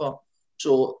prepared for.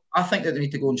 So I think that they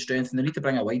need to go and strengthen. They need to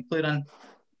bring a wide player in.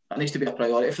 That needs to be a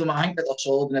priority for them. I think that they're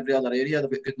solid in every other area. They've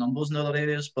got good numbers in other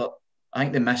areas, but I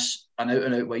think they miss an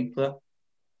out-and-out wide player.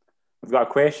 We've got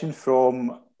a question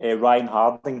from Ryan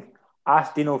Harding.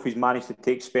 Asked Dino if he's managed to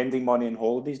take spending money on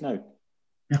holidays now.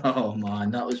 Oh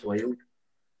man, that was wild.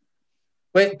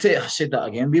 I said that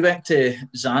again. We went to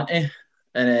Zante,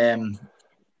 and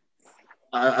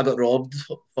I got robbed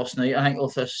first night. I think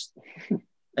of this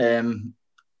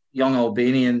young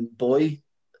Albanian boy,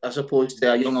 as opposed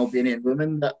to a young Albanian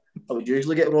woman that I would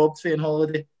usually get robbed for on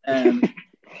holiday.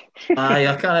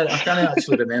 I can't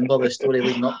actually remember the story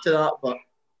leading up to that,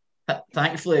 but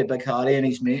thankfully, Big Harry and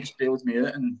his mates bailed me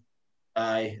out, and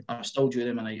I'm still due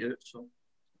them a night out. So,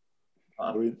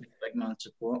 big man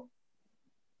support.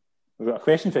 We've got a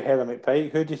question for Heather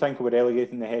McPike. Who do you think will be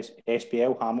relegated in the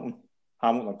SPL? Hamilton.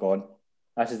 Hamilton are gone.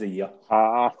 This is the year.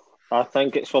 I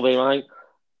think it's for them. I think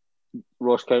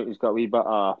Ross County's got a wee bit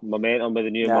of momentum with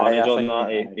the new manager on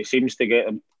that. He seems to get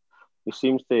them. He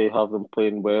seems to have them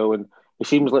playing well, and he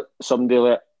seems like somebody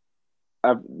that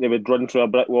they would run through a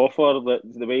brick wall for.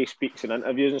 The way he speaks in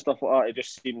interviews and stuff like that, it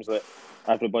just seems that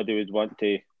everybody would want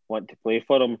to play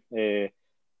for him.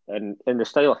 And in the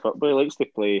style of football, he likes to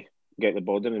play, get the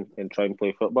ball in and try and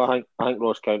play football. I think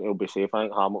Ross County will be safe. I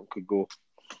think Hamilton could go.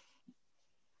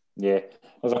 Yeah.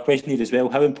 There's a question here as well.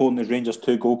 How important has Rangers'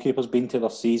 2 goalkeepers been to their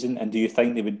season, and do you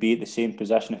think they would be at the same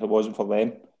position if it wasn't for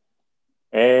them?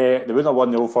 They wouldn't have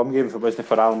won the Old Firm game if it wasn't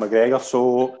for Alan McGregor.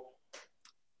 So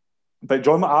But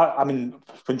I mean,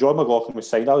 when John McLaughlin was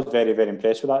signed, I was very, very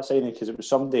impressed with that signing because it was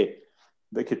somebody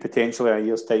that could potentially in a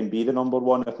year's time be the number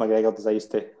one if McGregor decides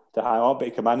to hang up. But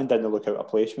he came in and didn't look out of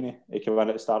place when he came in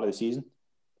at the start of the season.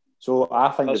 So I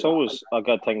think that's always a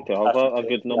good thing to have a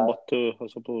good number two, I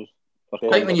suppose. I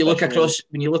think when you look across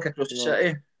the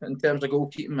city in terms of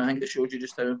goalkeeping, I think it shows you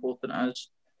just how important it is.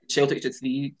 Celtic's had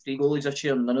three goalies this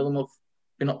year, and none of them have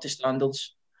been up to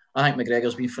standards. I think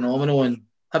McGregor's been phenomenal, and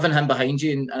having him behind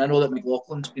you, and I know that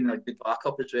McLaughlin's been a good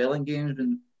backup as well in games,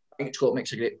 and I think Scott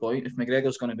makes a great point. If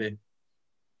McGregor's going to be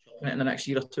chopping it in the next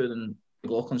year or two, then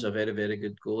McLaughlin's a very, very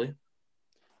good goalie.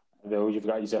 Well,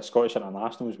 he's a Scottish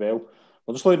international as well.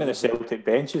 We're just looking at the Celtic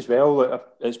bench as well.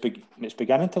 It's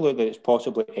beginning to look like it's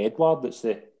possibly Edward that's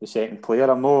the second player.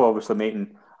 I'm not obviously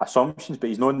making assumptions, but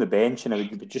he's not on the bench, and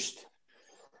it would be just.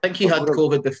 I think he had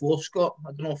COVID before, Scott.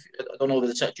 I don't know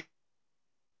the situation.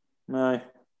 No.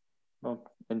 Well,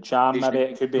 in Cham, maybe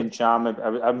it could be in Cham.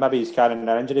 Maybe he's carrying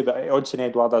an injury, but Odson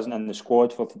Edward isn't in the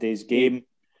squad for today's game.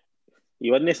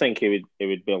 You wouldn't think he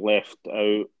would be left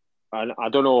out. And I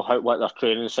don't know what their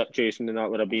training situation and that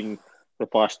would have been the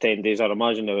past 10 days. I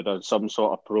imagine they would have some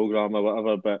sort of programme or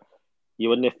whatever, but you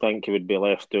wouldn't think he would be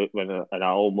left out in an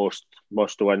almost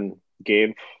must-win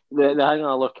game. The thing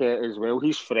I look at as well,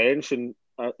 he's French, and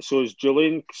so is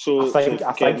Julian. So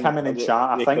I think him and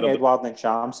Cham, I think Edward and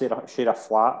Cham share a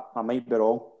flat. I might be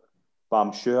wrong, but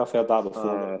I'm sure I've heard that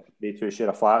before. They two share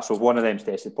a flat, so if one of them's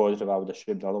tested positive, I would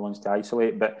assume the other one's to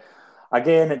isolate. But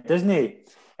again, it doesn't.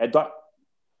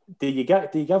 Do you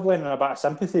give Lennon a bit of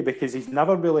sympathy because he's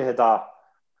never really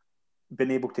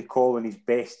been able to call on his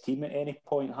best team at any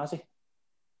point, has he?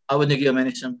 I wouldn't give him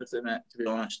any sympathy, mate, to be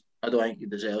honest. I don't think he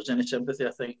deserves any sympathy.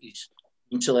 I think he's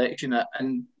in selection.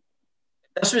 And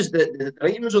this was the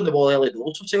writing was on the wall early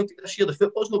doors for Celtic this year. The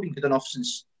football's not been good enough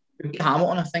since we beat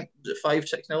Hamilton, I think, was it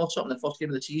 5-6-0 or something, the first game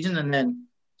of the season. And then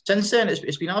since then,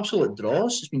 it's been absolute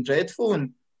draws. It's been dreadful.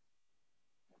 And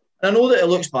I know that it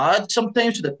looks bad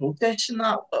sometimes with the protests and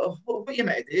that, but what are you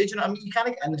meant to do? Do you know what I mean? You can't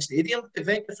get in the stadium to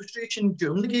vent the frustration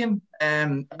during the game.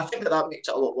 And I think that makes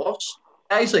it a lot worse.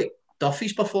 Guys like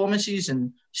Duffy's performances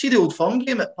and see the Old Firm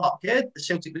game at Parkhead, the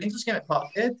Celtic Rangers game at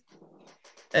Parkhead.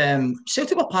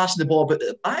 Celtic were passing the ball about at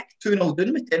the back, 2-0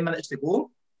 down with 10 minutes to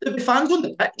go. There'd be fans on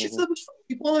the pitch if there was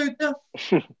people out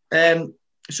there.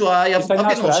 So I've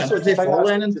got no sympathy for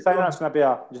Lennon. Do you think that's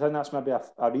maybe a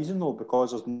reason though, because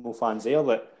there's no fans there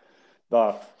that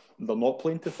they're not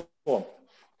playing to form?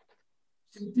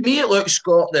 To me, it looks,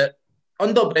 Scott, that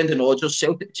under Brendan Rodgers,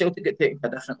 Celtic get taken to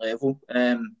a different level.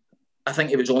 I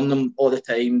think he was on them all the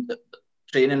time,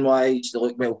 training-wise. They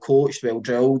look well coached, well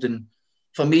drilled, and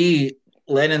for me,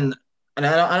 Lennon, and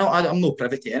I'm not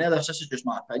privy to any of this. This is just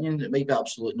my opinion. It might be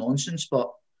absolute nonsense,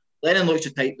 but Lennon looks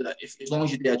the type that as long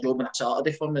as you do a job on a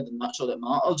Saturday for me, then that's all that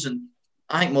matters. And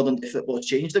I think modern day football has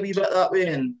changed a wee bit that way,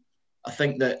 and I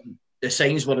think that the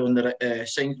signs were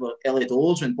early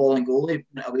doors when Ball and Goalie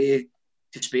went away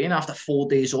to Spain after 4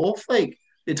 days off. Like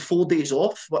they had 4 days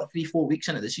off, 3-4 weeks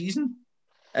into the season.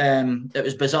 It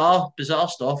was bizarre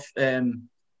stuff. So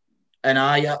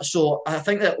I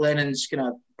think that Lennon's kind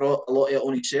of brought a lot of it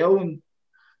on himself, and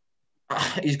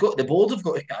the board have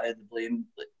got to carry the blame.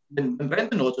 When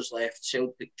Brendan Rodgers left,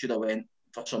 Celtic should have went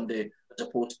for somebody as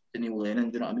opposed to Neil Lennon.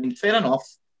 Do you know what I mean? Fair enough,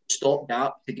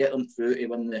 stopgap to get them through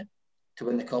to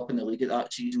win the cup and the league at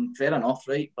that season. Fair enough,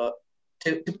 right? But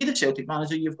to be the Celtic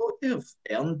manager, you've got to have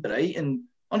earned the right. And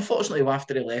unfortunately,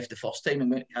 after he left the first time and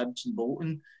went to Hibs and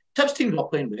Bolton, Hibs team not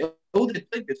playing well. They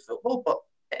played good football, but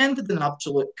it ended in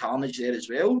absolute carnage there as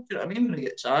well. Do you know what I mean? When he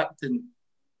gets sacked, and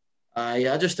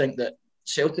I just think that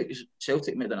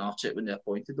Celtic made an arse when they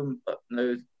appointed them, but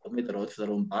now they've made the rod for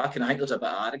their own back. And I think there's a bit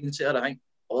of arrogance there. I think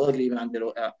I'll agree with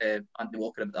Andy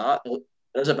Walker about that.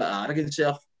 There is a bit of arrogance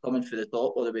there coming through the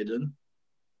top all the way down.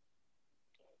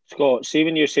 Scott, see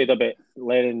when you said about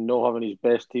Lennon not having his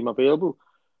best team available,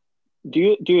 do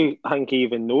you think he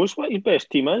even knows what his best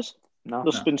team is? No.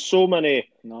 There's been so many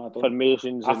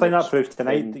formations. I think that proves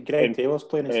tonight. Greg Taylor's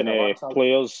playing instead of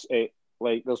players.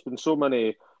 There's been so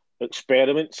many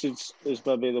experiments. Is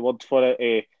maybe the word for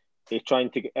it. Trying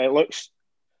to. It looks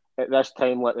at this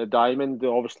time like the diamond.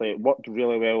 Obviously, it worked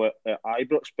really well at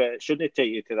Ibrox, but it shouldn't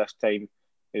take you to this time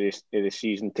of the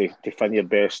season to find your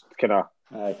best kind of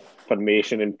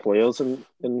formation and players and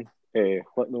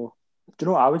what no. Do you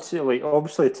know what I would say? Like,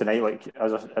 obviously tonight, like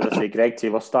as I say, Greg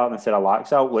Taylor starting instead of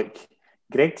Laxalt. Like,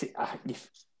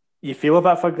 you feel a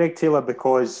bit for Greg Taylor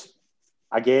because,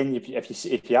 again, if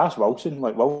you ask Wilson,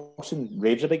 like Wilson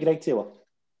raves about Greg Taylor.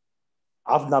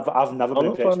 I've never been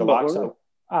impressed with Laxalt.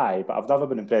 Aye, but I've never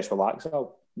been impressed with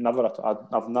Laxalt. Never.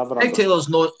 I've never. Greg Taylor's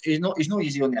not. He's not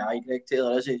easy on the eye. Greg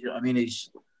Taylor, is he? You know what I mean? He's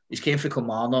came from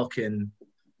Kilmarnock and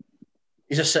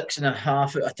he's a 6.5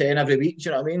 out of 10 every week. Do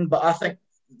you know what I mean? But I think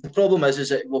the problem is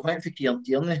that we went for Kieran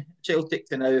Tierney, Celtic,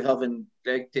 to now having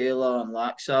Greg Taylor and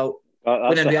Laxalt.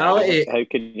 When in reality, how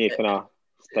can you kind of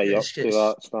stay up to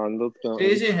that standard?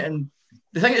 Crazy. And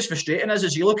the thing that's frustrating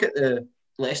is you look at the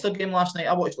Leicester game last night.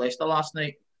 I watched Leicester last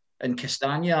night, and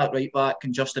Castagna at right back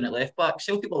and Justin at left back.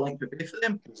 Celtic were linked to pay for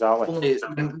them. Exactly. Only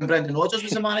when Brendan Rodgers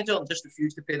was the manager and just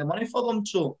refused to pay the money for them.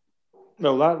 So,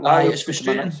 well, it's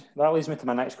frustrating. That leads me to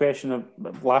my next question.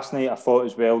 Last night I thought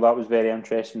as well that was very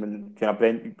interesting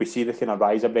when we see the kind of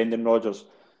rise of Brendan Rodgers.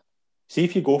 See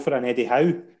if you go for an Eddie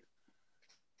Howe,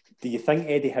 do you think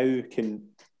Eddie Howe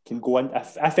can go in?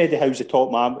 If Eddie Howe's the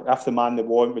top man, if the man they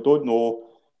want, we don't know.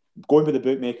 Going with the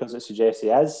bookmakers that suggest he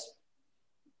is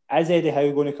Eddie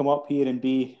Howe going to come up here and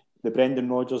be the Brendan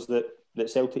Rodgers that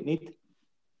Celtic need?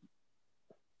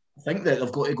 I think that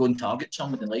they've got to go and target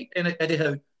somebody like Eddie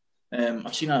Howe.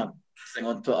 I've seen a thing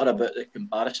on Twitter about the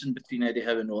comparison between Eddie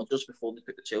Howe and Rodgers before they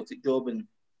took the Celtic job, and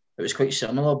it was quite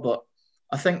similar. But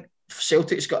I think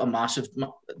Celtic's got a massive...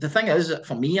 The thing is, that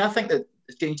for me, I think that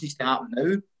the change needs to happen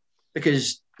now,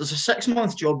 because there's a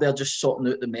 6-month job there just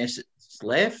sorting out the mess that's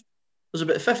left. There's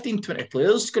about 15, 20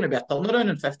 players. It's going to be a turnaround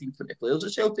in 15, 20 players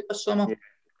at Celtic this summer.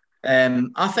 Yeah.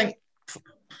 I think for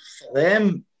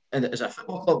them, and as a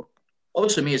football club,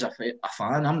 obviously me as a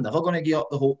fan, I'm never going to give up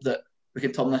the hope that we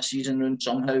can turn this season around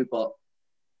somehow. But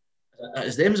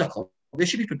as them as a club, they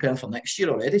should be preparing for next year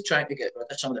already, trying to get rid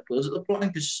of some of the players that they're brought in,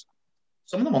 because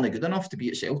some of them aren't good enough to be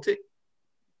at Celtic.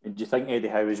 And do you think Eddie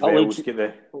Howe as well get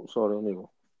the... Oh, sorry, on you go.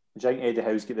 Do you think Eddie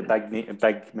Howe's got the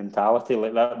big mentality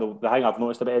like that? The thing I've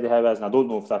noticed about Eddie Howe is, and I don't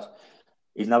know if this,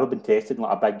 he's never been tested in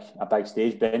like a big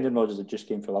stage. Brendan Rodgers had just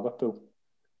came for Liverpool.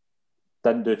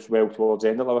 Didn't do well towards the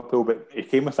end of Liverpool, but he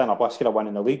came within a whisker of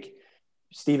winning the league.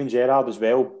 Steven Gerrard as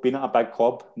well, being at a big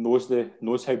club, knows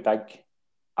how big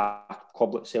a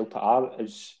club like Celtic are.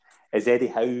 Is Eddie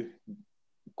Howe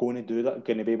going to do that?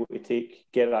 Going to be able to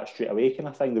get that straight away kind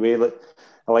of thing? The way that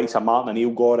the likes of Martin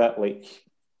O'Neill got it, like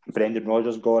Brendan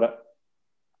Rodgers got it.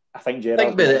 I think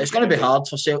it's going to be hard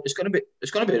for Celtic. It's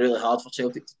going to be really hard for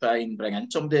Celtic to try and bring in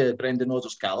somebody of Brendan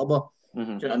Rodgers' calibre. Mm-hmm. Do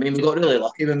you know what I mean? We got really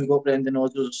lucky when we got Brendan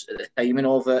Rodgers at the timing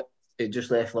of it. He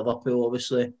just left Liverpool,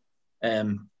 obviously.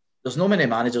 There's no many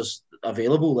managers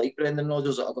available like Brendan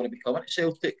Rodgers that are going to be coming to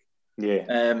Celtic.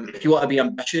 Yeah. If you want to be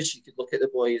ambitious, you could look at the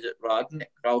boys at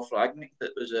Ralph Ragnick,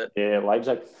 that was at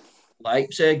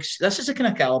Leipzig. This is the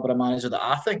kind of calibre of manager that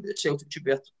I think that Celtic should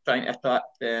be trying to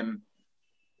attract.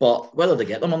 But whether they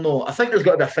get them or not, I think there's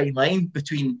got to be a fine line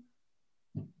between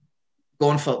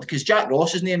going for, because Jack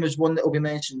Ross's name is one that will be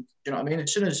mentioned. Do you know what I mean?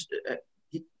 As soon as,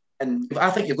 and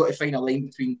I think you've got to find a line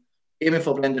between aiming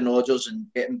for Brendan Rodgers and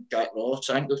getting Jack Ross.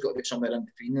 I think there's got to be somewhere in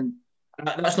between, and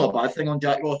that's not a bad thing on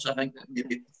Jack Ross. I think that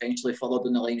maybe potentially further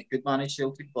down the line he could manage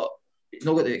Celtic, but he's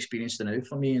not got the experience to now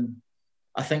for me. And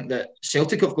I think that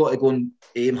Celtic have got to go and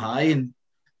aim high. And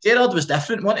Gerrard was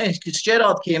different, wasn't he? Because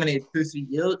Gerrard came in 2-3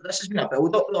 years. This has been a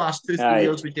build-up the last 2-3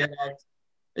 years with Gerrard.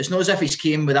 It's not as if he's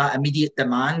came with that immediate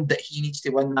demand that he needs to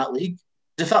win that league.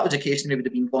 If that was the case, then he would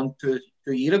have been gone 2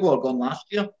 years ago or gone last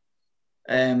year.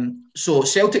 So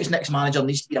Celtic's next manager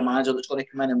needs to be a manager that's going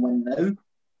to come in and win now.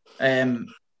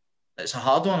 It's a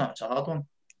hard one. I've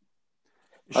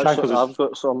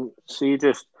got some.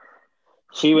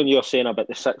 See when you're saying about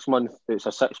the 6 month, it's a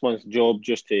 6-month job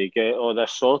just to get all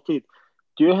this sorted.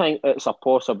 Do you think it's a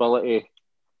possibility?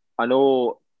 I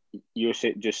know you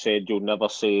just said you'll never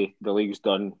say the league's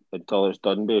done until it's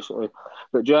done, basically.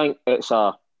 But do you think it's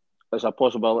a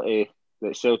possibility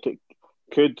that Celtic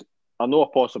could? I know a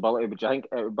possibility, but do you think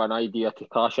it would be an idea to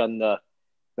cash in their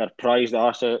prized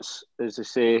assets, as they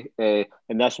say,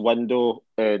 in this window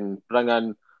and bring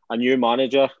in a new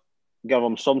manager, give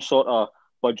him some sort of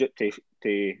budget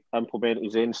to implement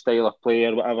his own style of play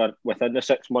or whatever within the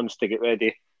 6 months to get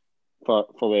ready for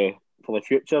the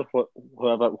future,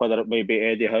 whether it may be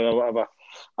Eddie Howe or whatever.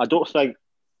 I don't think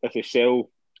if they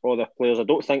sell all the players, I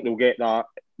don't think they'll get the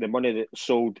money that's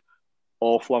sold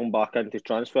all flung back into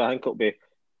transfer. I think it'll be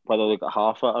whether they get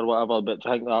half it or whatever. But do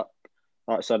you think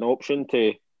that's an option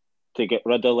to get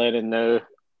rid of Lennon now?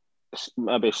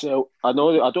 Maybe sell. I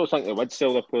don't think they would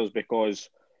sell the players because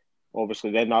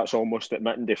obviously then that's almost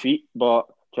admitting defeat. But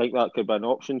do you think that could be an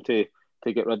option to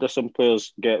get rid of some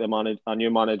players, get a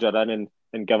new manager in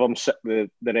and give him the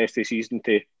rest of the season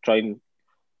to try and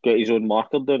get his own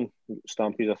marker done,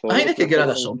 stamp his authority? I think they could get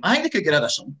rid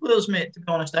of some players, mate, to be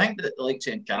honest. I think that they like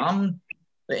saying Cham.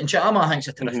 Like, Cham, I think, is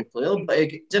a terrific player, but he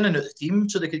gets in and out of the team,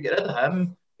 so they could get rid of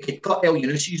him, They could cut El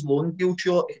Yunusi's loan deal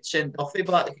short. They could send Duffy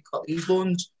back. They could cut these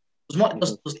loans.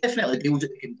 There's definitely deals that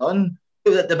they can done.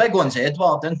 The big one's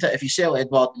Edward, isn't it? If you sell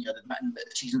Edward, and you're admitting that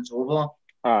the season's over.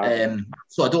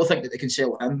 So I don't think that they can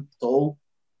sell him at all.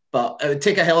 But it would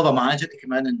take a hell of a manager to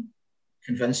come in and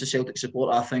convince the Celtic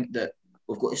support. I think that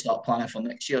we've got to start planning for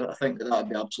next year. I think that would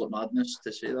be absolute madness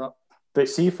to say that. But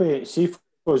see if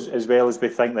as well as we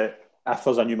think that if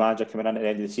there's a new manager coming in at the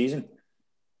end of the season,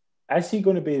 is he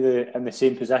going to be in the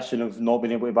same position of not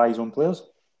being able to buy his own players?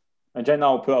 And that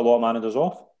will put a lot of managers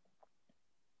off.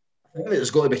 I think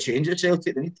there's got to be a change at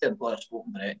Celtic. They need to employ a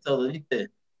sporting director. There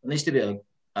needs to be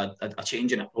a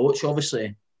change in approach. Obviously,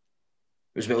 it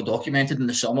was well documented in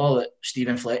the summer that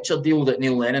Stephen Fletcher deal, that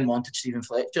Neil Lennon wanted Stephen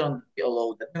Fletcher and Peter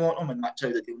Lawwell didn't want him, and that's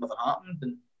how the deal never happened.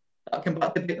 And that came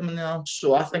back to bite them in the arse.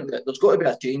 So I think that there's got to be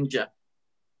a change, a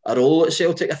role at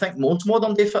Celtic. I think most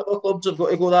modern day football clubs have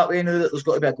got to go that way now, that there's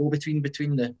got to be a go-between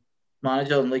between the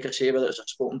manager and, like I say, whether it's a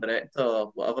sporting director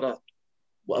or whatever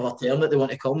term that they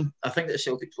want to come. I think that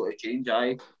Celtic's got to change.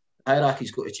 The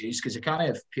hierarchy's got to change, because they can't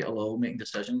have Peter Lawwell making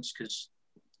decisions, because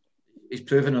he's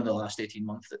proven in the last 18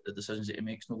 months that the decisions that he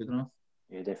makes are not good enough.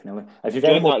 Yeah, definitely. If you've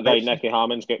got that guy Nicky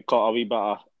Hammond's got caught a wee bit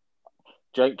of,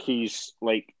 do you think he's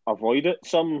avoided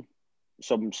some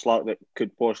slack that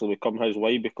could possibly come his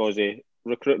way because of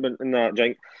recruitment and that?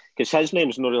 Because his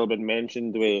name's not really been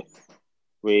mentioned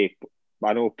with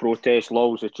I know protest.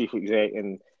 Lawwell's the chief exec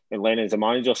and Lennon's the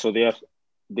manager, so they're out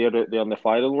there on the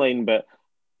firing line. But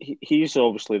he's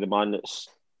obviously the man that's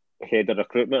head of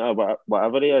recruitment or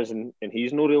whatever he is, and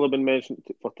he's not really been mentioned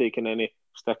for taking any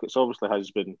stick. It's obviously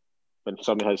has been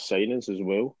some of his signings as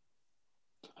well.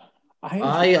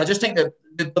 I just think that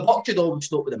the buck should always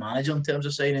stop with the manager in terms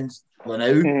of signings for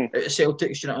now at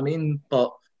Celtic, you know what I mean?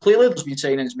 But clearly there's been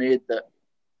signings made that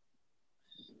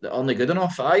aren't good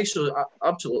enough. So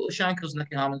absolutely, Shankers,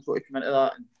 Nicky Hammond's got to come into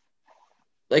that. And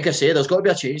like I say, there's got to be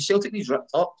a change. Celtic needs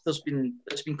ripped up. It's been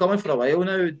coming for a while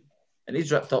now. It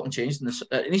needs ripped up and changed.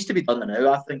 It needs to be done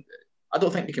now. I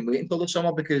don't think they can wait until the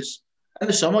summer, because in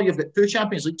the summer you've got 2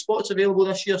 Champions League spots available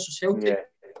this year. So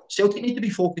Celtic need to be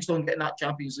focused on getting that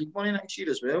Champions League money next year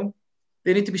as well.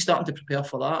 They need to be starting to prepare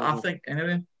for that, I think,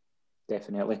 anyway.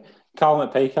 Definitely. Callum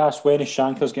at Picast, when is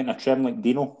Shankers getting a trim like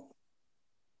Dino?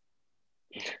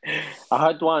 I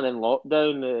had one in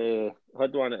lockdown. I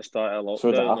had one at the start of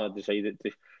lockdown. I decided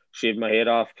to shave my hair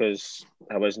off because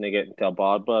I wasn't getting to a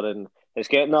barber, and it's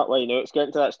getting that way now. It's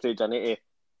getting to that stage. I need to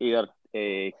either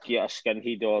get a skin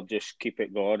head or just keep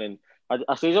it going. And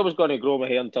I said I was going to grow my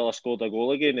hair until I scored a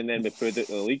goal again, and then we put it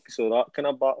to the league. So that kind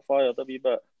of backfired a wee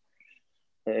bit.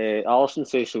 Alison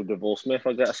says she'll divorce me if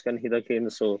I get a skin head again,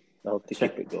 so I'll have to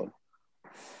keep it going.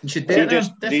 You should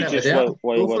definitely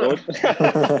while we're on.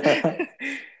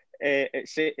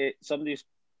 Somebody's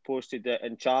posted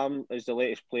that Cham is the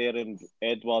latest player and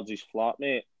Edwards his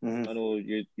flatmate. I know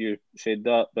you said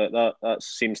that, but that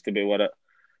seems to be what it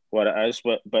is.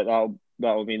 But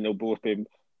that'll mean they'll both be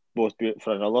out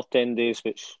for another 10 days,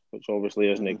 which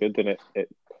obviously isn't good, and it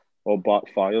all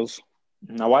backfires.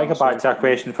 I want to go back to a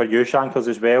question for you, Shankers,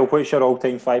 as well. What's your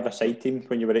all-time 5-a-side team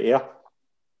when you were at Ayr?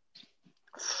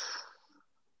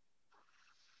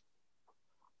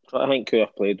 I think who I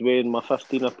played with in my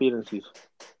 15 appearances.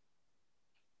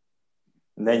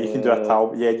 And then you can do a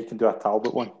Talbot. Yeah, you can do a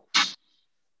Talbot one. I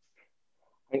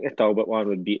think the Talbot one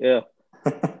would beat Ayr.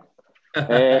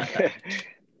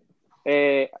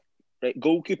 Right,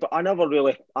 goalkeeper. I never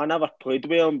played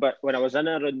with him, but when I was in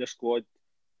the squad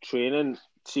training,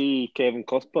 see Kevin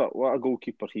Cuthbert, what a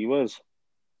goalkeeper he was.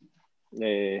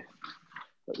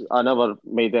 I never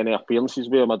made any appearances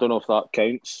with him. I don't know if that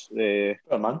counts.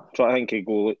 Man. Try to think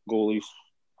of goalies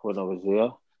when I was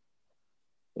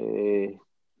there.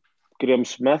 Graham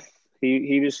Smith,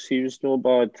 he was no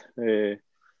bad.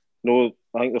 No,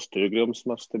 I think there's 2 Graham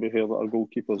Smiths to be fair that are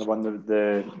goalkeepers. The one at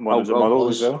Motherwell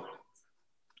as well.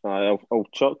 I'll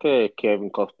chuck Kevin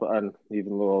Cuthbert in,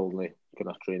 even though I only kind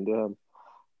of trained with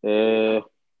him.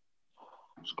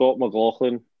 Scott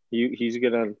McLaughlin, he's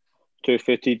getting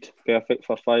 2-footed, perfect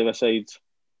for 5-a-sides.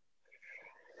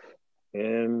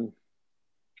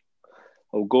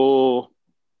 I'll go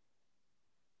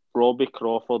Robbie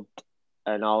Crawford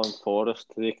and Alan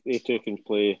Forrest. They 2 can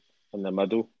play in the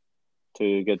middle.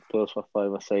 2 good players for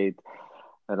 5-a-side.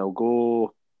 And I'll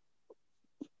go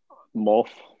Moff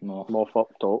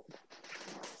up top.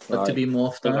 What to be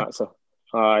Moff,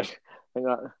 I think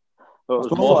that was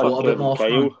Moff or Kevin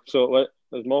Kyle. So it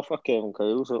was Moff or Kevin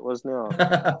Kyle, so it wasn't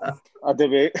a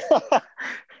debate.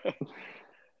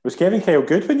 Was Kevin Kyle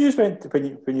good when you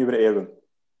were at Ayr?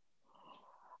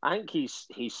 I think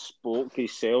he spoke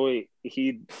himself.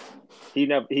 He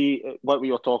what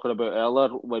we were talking about earlier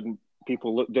when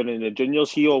people look down in the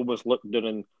juniors. He almost looked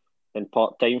down in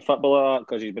part-time football like that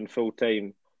because he's been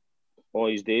full-time all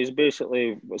his days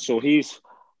basically. So he's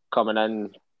coming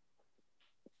in.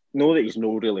 Know that he's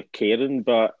not really caring,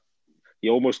 but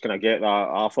you almost kind of get that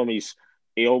off him.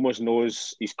 He almost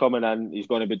knows he's coming in. He's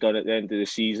going to be done at the end of the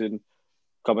season.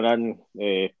 Coming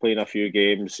in, playing a few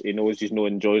games. He knows he's not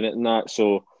enjoying it and that.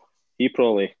 So he's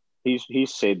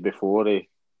said before he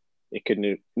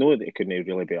couldn't know that he couldn't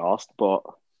really be asked, but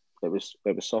it was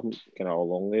something kind of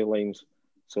along those lines.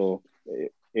 So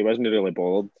he wasn't really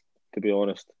bothered, to be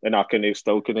honest. And I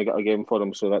still couldn't get a game for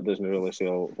him, so that doesn't really say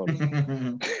a lot for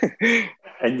him.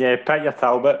 And yeah, pick your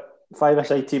Talbot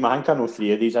 5-a-side team. I think I know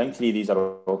 3 of these. I think 3 of these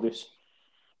are obvious.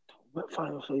 Talbot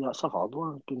 5-a-side, that's a hard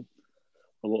one. Been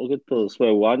a lot of good players.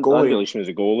 Well, one Leishman is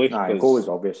a goalie. Nah, goal is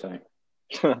obvious, I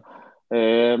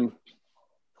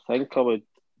think I would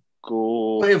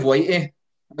go. What if Whitey?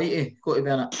 Whitey, got to be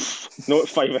in it. Not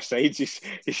 5-a-sides.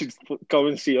 He should come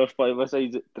and see us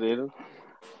 5-a-sides at training.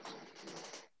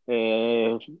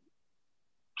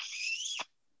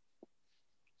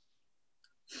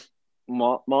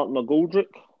 Martin McGoldrick.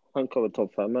 I think I would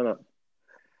have him in it.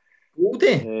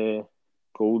 Goldie?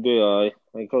 Goldie, aye. I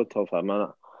think I would have him in it.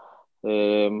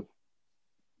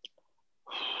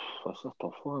 That's a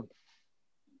tough one.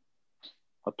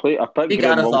 I picked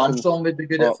Gareth Armstrong would be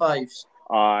good at 5s.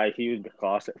 Aye, he would be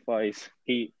class at 5s.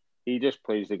 He just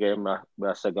plays the game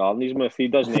with a cigar in his mouth. He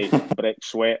doesn't break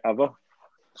sweat ever.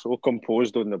 So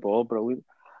composed on the ball, brilliant.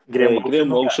 Graham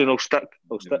Wilson, I'll stick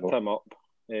him up.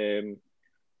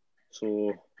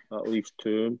 So that leaves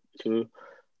 2.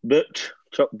 Butch,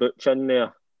 chuck Butch in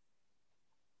there.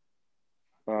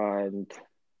 And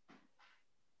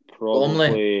probably...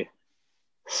 Gormley.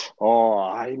 Oh,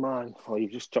 aye, man. Oh,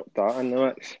 you've just chucked that in the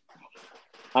mix.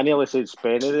 I nearly said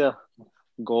Spenny there.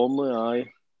 Gormley,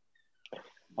 aye.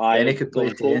 Spenny could play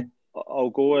too. I'll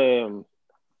go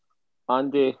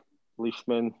Andy,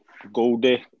 Leishman,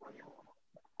 Goldie.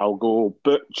 I'll go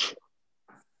Butch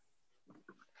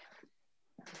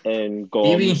and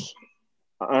Gomes.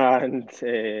 And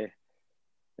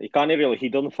you can't really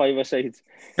heed on the 5-a-sides.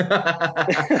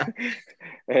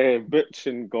 Butch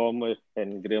and Gormley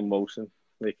and Graham Wilson.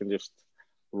 They can just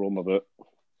roam about.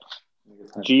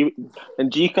 G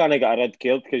kind of got a red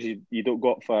card because you don't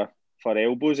got for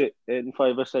elbows in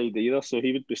 5-a-side either, so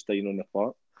he would be staying on the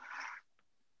flat.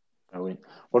 Brilliant.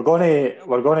 We're going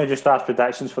to just ask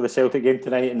predictions for the Celtic game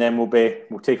tonight, and then we'll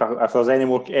take if there's any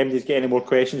more, anybody's got any more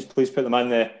questions, please put them in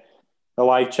the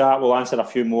live chat. We'll answer a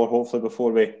few more hopefully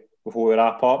before we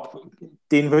wrap up.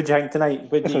 Dean, what do you think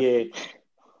tonight? What do you?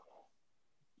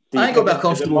 I think it'll be a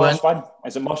comfortable win.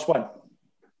 Is it must win?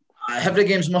 Every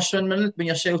game's must win when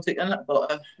you're Celtic in it,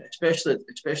 but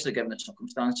especially given the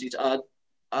circumstances, I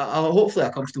hopefully a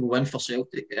comfortable win for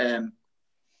Celtic.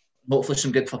 Hopefully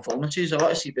some good performances. I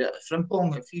want to see better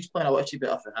Frimpong. If he's playing, I want to see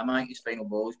better for him. I think his final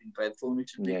ball has been dreadful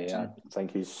recently. Yeah, I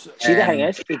think he's. See, the thing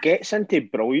is, he gets into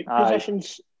brilliant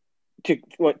positions, to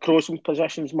like crossing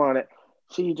positions, man.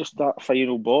 See, just that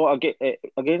final ball. I get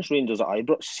against Rangers at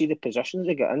Ibrox. See the positions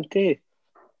they get into. It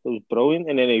was brilliant,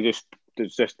 and then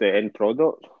it's just the end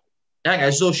product. I think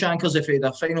it's those Shankers, if he had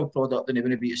a final product, then he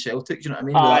wouldn't beat Celtic. Do you know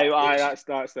what I mean? Aye, that's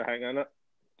the thing, isn't it?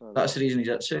 That's the reason he's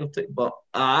at Celtic. But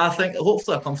I think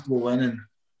hopefully a comfortable win, and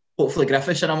hopefully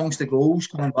Griffiths in amongst the goals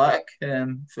coming back.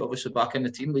 Obviously back in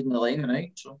the team, leading the line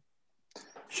tonight. So,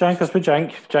 Shankers, what do you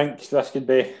think this could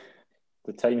be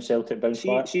the time Celtic bounce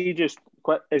back? See, just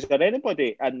quick. Is there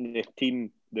anybody in the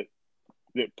team that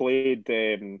played?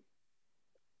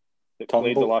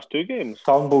 Played the last 2 games?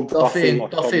 Turnbull, Duffy,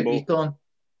 Beaton.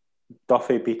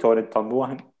 Duffy, Beaton and Turnbull, I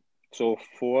think. So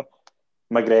 4.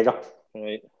 McGregor.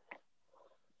 Right.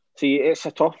 See, it's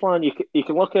a tough one. You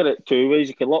can look at it 2 ways.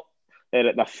 You can look at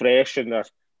it, they're fresh and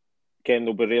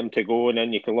they'll be raring to go, and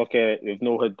then you can look at it, they've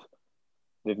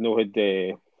not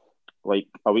had like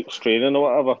a week's training or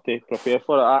whatever to prepare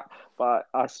for it. But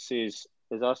as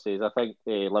I think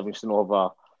Livingston will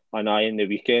have an eye in the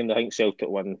weekend. I think Celtic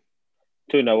win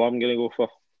 2-0. I'm going to go for.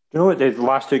 Do you know what the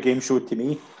last 2 games showed to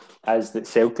me is that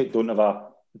Celtic don't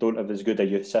have as good a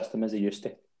youth system as they used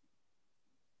to.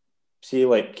 See,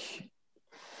 like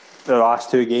the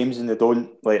last 2 games, and they don't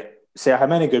say how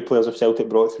many good players have Celtic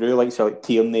brought through, like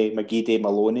Tierney, McGeady,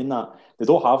 Maloney, and that. They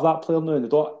don't have that player now, and they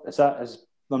don't. Is there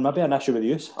maybe an issue with the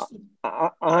youth system?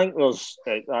 I think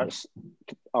that's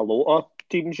a lot of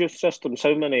teams' youth systems.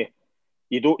 How many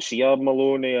you don't see a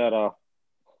Maloney or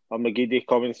a McGeady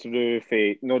coming through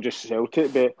for not just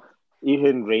Celtic, but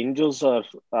even Rangers are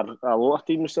a lot of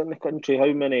teams in the country.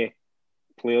 How many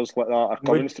players like that are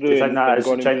coming Do through you think that is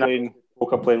playing.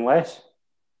 Folk are playing less?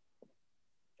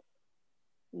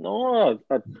 No,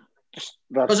 because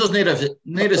there's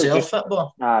no reserve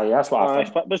football. Yeah, that's what I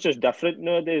think. Football's just different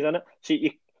nowadays, isn't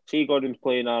it? See, Gordon's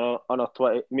playing under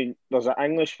 20. I mean, there's an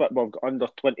English football under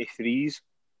 23s.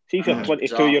 See, if you're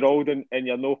 22-year-old and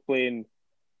you're not playing.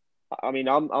 I mean,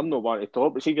 I'm not one to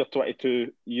talk, but see if you're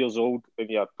 22 years old and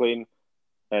you're playing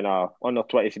in a under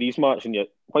 23s match, and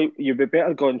you'd be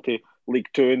better going to League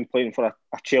Two and playing for a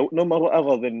Cheltenham or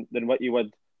whatever than what you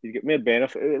would. You get more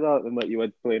benefit out of that than what you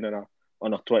would playing in a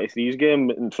under 23s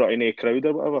game in front of a crowd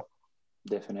or whatever.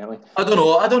 Definitely. I don't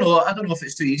know if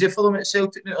it's too easy for them at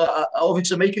Celtic.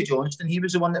 Obviously, Michael Johnston, he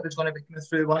was the one that was going to be coming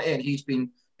through, wasn't he? And he's been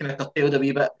kind of curtailed a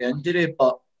wee bit by injury.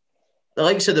 But the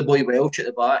likes of the boy Welch at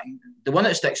the back, the one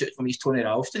that sticks out for me is Tony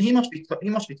Ralston. He must be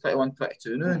 21,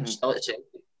 22 now and still at Celtic.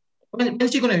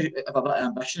 When's he going to have a bit of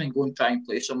ambition and go and try and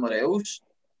play somewhere else?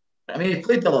 I mean, he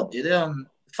played the other day there, and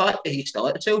the fact that he's still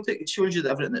at Celtic, it shows you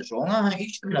that everything that's wrong. I think he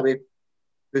should have been away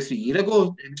 2-3 years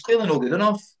ago. It was clearly not good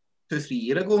enough 2-3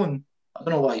 years ago, and I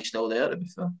don't know why he's still there, to be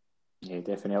fair. Yeah,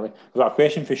 definitely. We've got a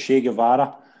question for Shea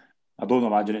Guevara. I don't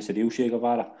imagine it's the real Shea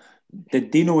Guevara.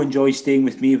 Did Dino enjoy staying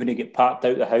with me when he get packed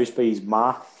out the house by his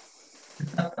ma?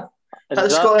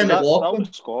 That's Scotty McLaughlin.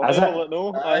 Is it?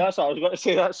 No, that's what I was going to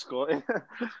say. That's Scotty.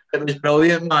 It was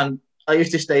brilliant, man. I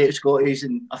used to stay at Scotty's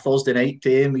on a Thursday night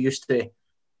too, and we used to.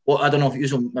 Well, I don't know if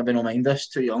you maybe don't mind this,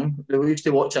 too young. We used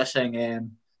to watch this thing.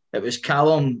 It was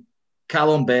Callum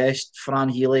Best, Fran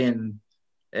Healy, and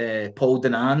Paul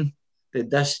Denan.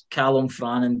 This Callum,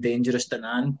 Fran, and Dangerous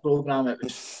Denan programme. It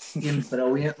was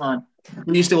brilliant, man.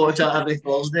 We used to watch that every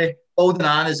Thursday. Paul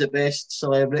Denan is the best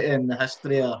celebrity in the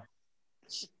history of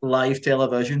live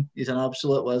television. He's an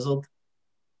absolute wizard.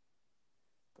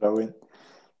 Brilliant.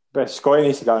 But Scotty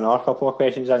needs to get another couple of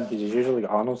questions in because he's usually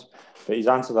got Arnold's. But he's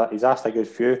answered that. He's asked a good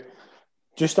few.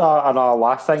 Just another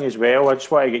last thing as well. I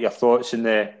just want to get your thoughts in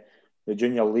the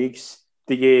junior leagues.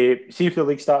 Do you see if the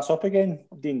league starts up again?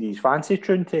 Dean, do you fancy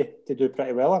trying to do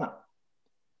pretty well in it?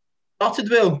 Started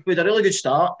well. We had a really good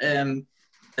start.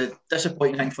 The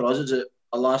disappointing thing for us is that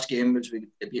our last game was we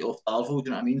beat off Darvel, do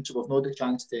you know what I mean? So we've not had a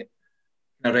chance to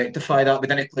rectify that. We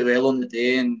didn't play well on the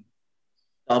day, and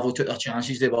Darvel took their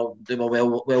chances. They were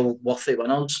well worth the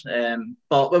winners.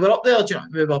 But we were up there, do you know,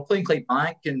 we were playing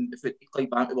Clydebank, and if we beat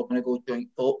Clydebank, we were going to go joint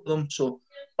top with them. So,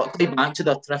 but Clydebank had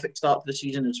a terrific start to the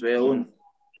season as well, and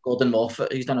Gordon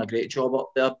Moffat, he's done a great job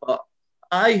up there. But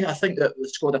I think that the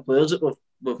squad of players that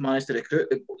we've managed to recruit,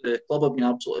 the club have been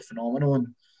absolutely phenomenal and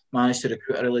managed to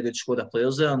recruit a really good squad of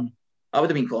players there. And I would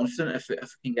have been confident if we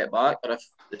can get back, or if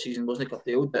the season wasn't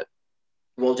curtailed, that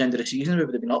towards the end of the season we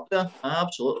would have been up there.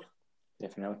 Absolutely.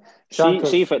 Definitely.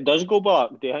 See if it does go back,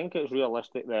 do you think it's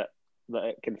realistic that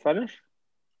it can finish?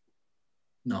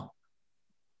 No.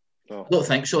 I don't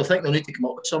think so. I think they'll need to come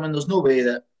up with something. There's no way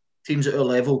that teams at our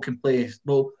level can play.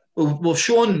 Well, we've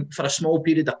shown for a small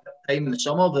period of time in the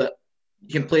summer that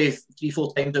you can play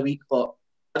 3-4 times a week, but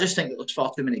I just think that there's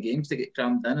far too many games to get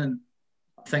crammed in, and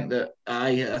I think that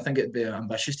I think it'd be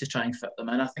ambitious to try and fit them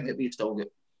in. I think that we've still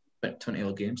got 20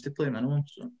 odd games to play minimum.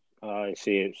 So I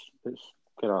see it's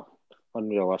kind of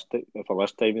unrealistic for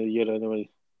this time of the year anyway.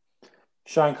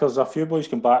 Shank, there's a few boys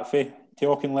come back for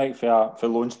talking like for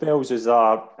loan spells. Is there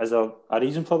a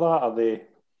reason for that? Are they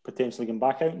potentially going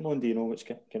back out on loan? Do you know what's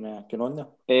going on there?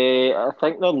 I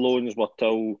think their loans were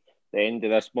till the end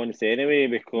of this month anyway,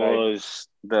 because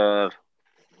there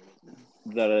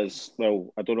is,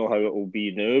 well, I don't know how it will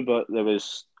be now, but there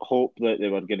was hope that they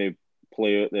were going to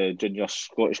play at the Junior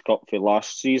Scottish Cup for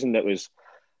last season. That was,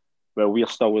 well, we're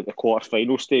still at the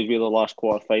quarter-final stage. We're the last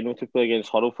quarter-final to play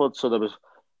against Hurlford, so there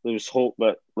was hope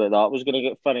that was going to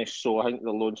get finished. So I think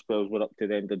the loan spells were up to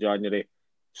the end of January,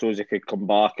 so as they could come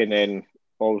back and then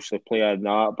obviously play in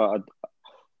that. But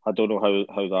I don't know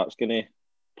how that's going to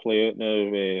play out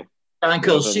now.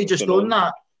 Ankles, see just on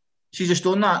that,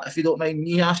 if you don't mind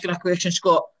me asking a question,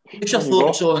 Scott. What's your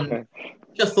thoughts on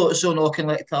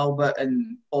Auchinleck Talbot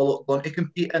and Pollock going to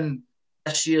compete in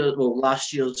last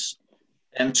year's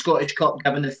Scottish Cup,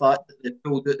 given the fact that they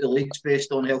pulled out the leagues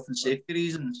based on health and safety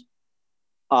reasons?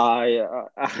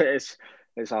 It's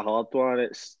a hard one.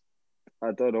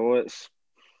 I don't know.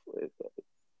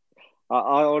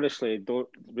 I honestly don't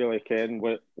really care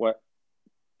what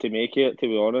to make it, to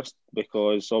be honest,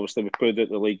 because obviously we pulled out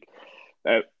the league.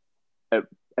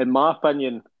 In my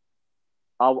opinion,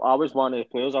 I was one of the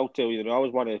players. I'll tell you, I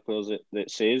was one of the players that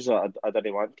says that I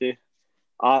didn't want to.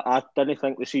 I didn't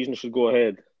think the season should go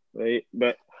ahead, right?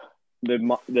 But the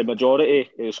majority of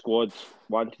the squad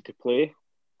wanted to play.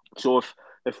 So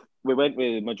if we went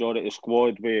with the majority of the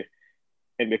squad with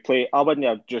and we play, I wouldn't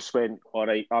have just went, all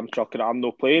right, I'm chucking it, I'm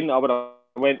not playing. I would have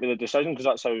went with the decision because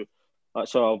that's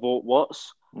how a vote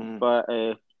works. But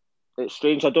it's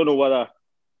strange. I don't know whether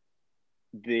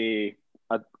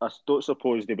I don't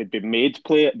suppose they would be made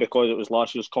play it because it was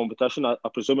last year's competition. I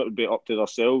presume it would be up to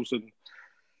themselves, and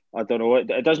I don't know.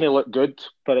 It doesn't look good,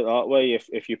 put it that way.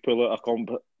 If you pull out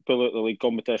the league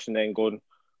competition, then go and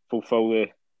fulfil the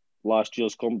last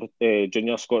year's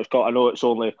junior Scottish Cup. I know it's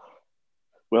only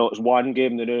it's one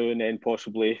game now, and then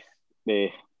possibly the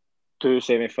two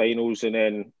semi-finals and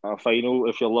then a final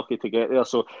if you're lucky to get there.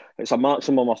 So it's a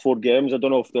maximum of 4 games. I don't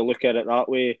know if they look at it that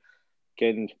way.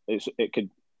 It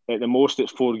could at the most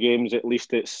it's 4 games. At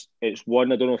least it's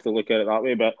one. I don't know if they look at it that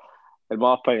way, but in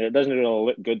my opinion, it doesn't really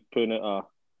look good putting it a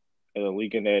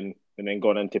league and then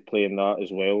going into playing that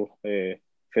as well for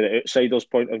the outsider's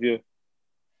point of view.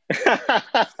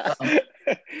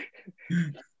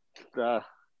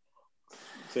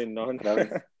 Saying nothing.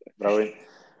 Brilliant.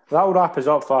 That'll wrap us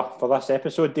up for this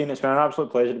episode, Dean. It's been an absolute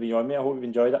pleasure to be on, mate. I hope you've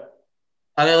enjoyed it.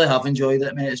 I really have enjoyed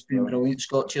it, mate. It's been brilliant.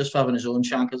 Scott, cheers for having his own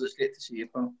shankers. It's great to see you,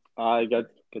 pal. Aye, good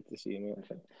to see you, mate.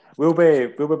 We'll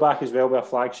be back as well with a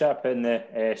flagship, and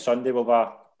the Sunday we'll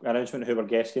have an announcement of who our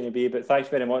guest's going to be. But thanks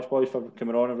very much, boys, for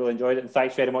coming on. I really enjoyed it, and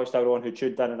thanks very much to everyone who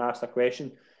tuned in and asked a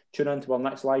question. Tune in to our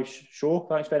next live show.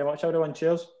 Thanks very much, everyone.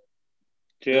 Cheers.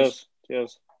 Cheers. That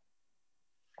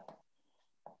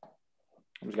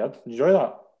was good. Enjoy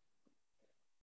that.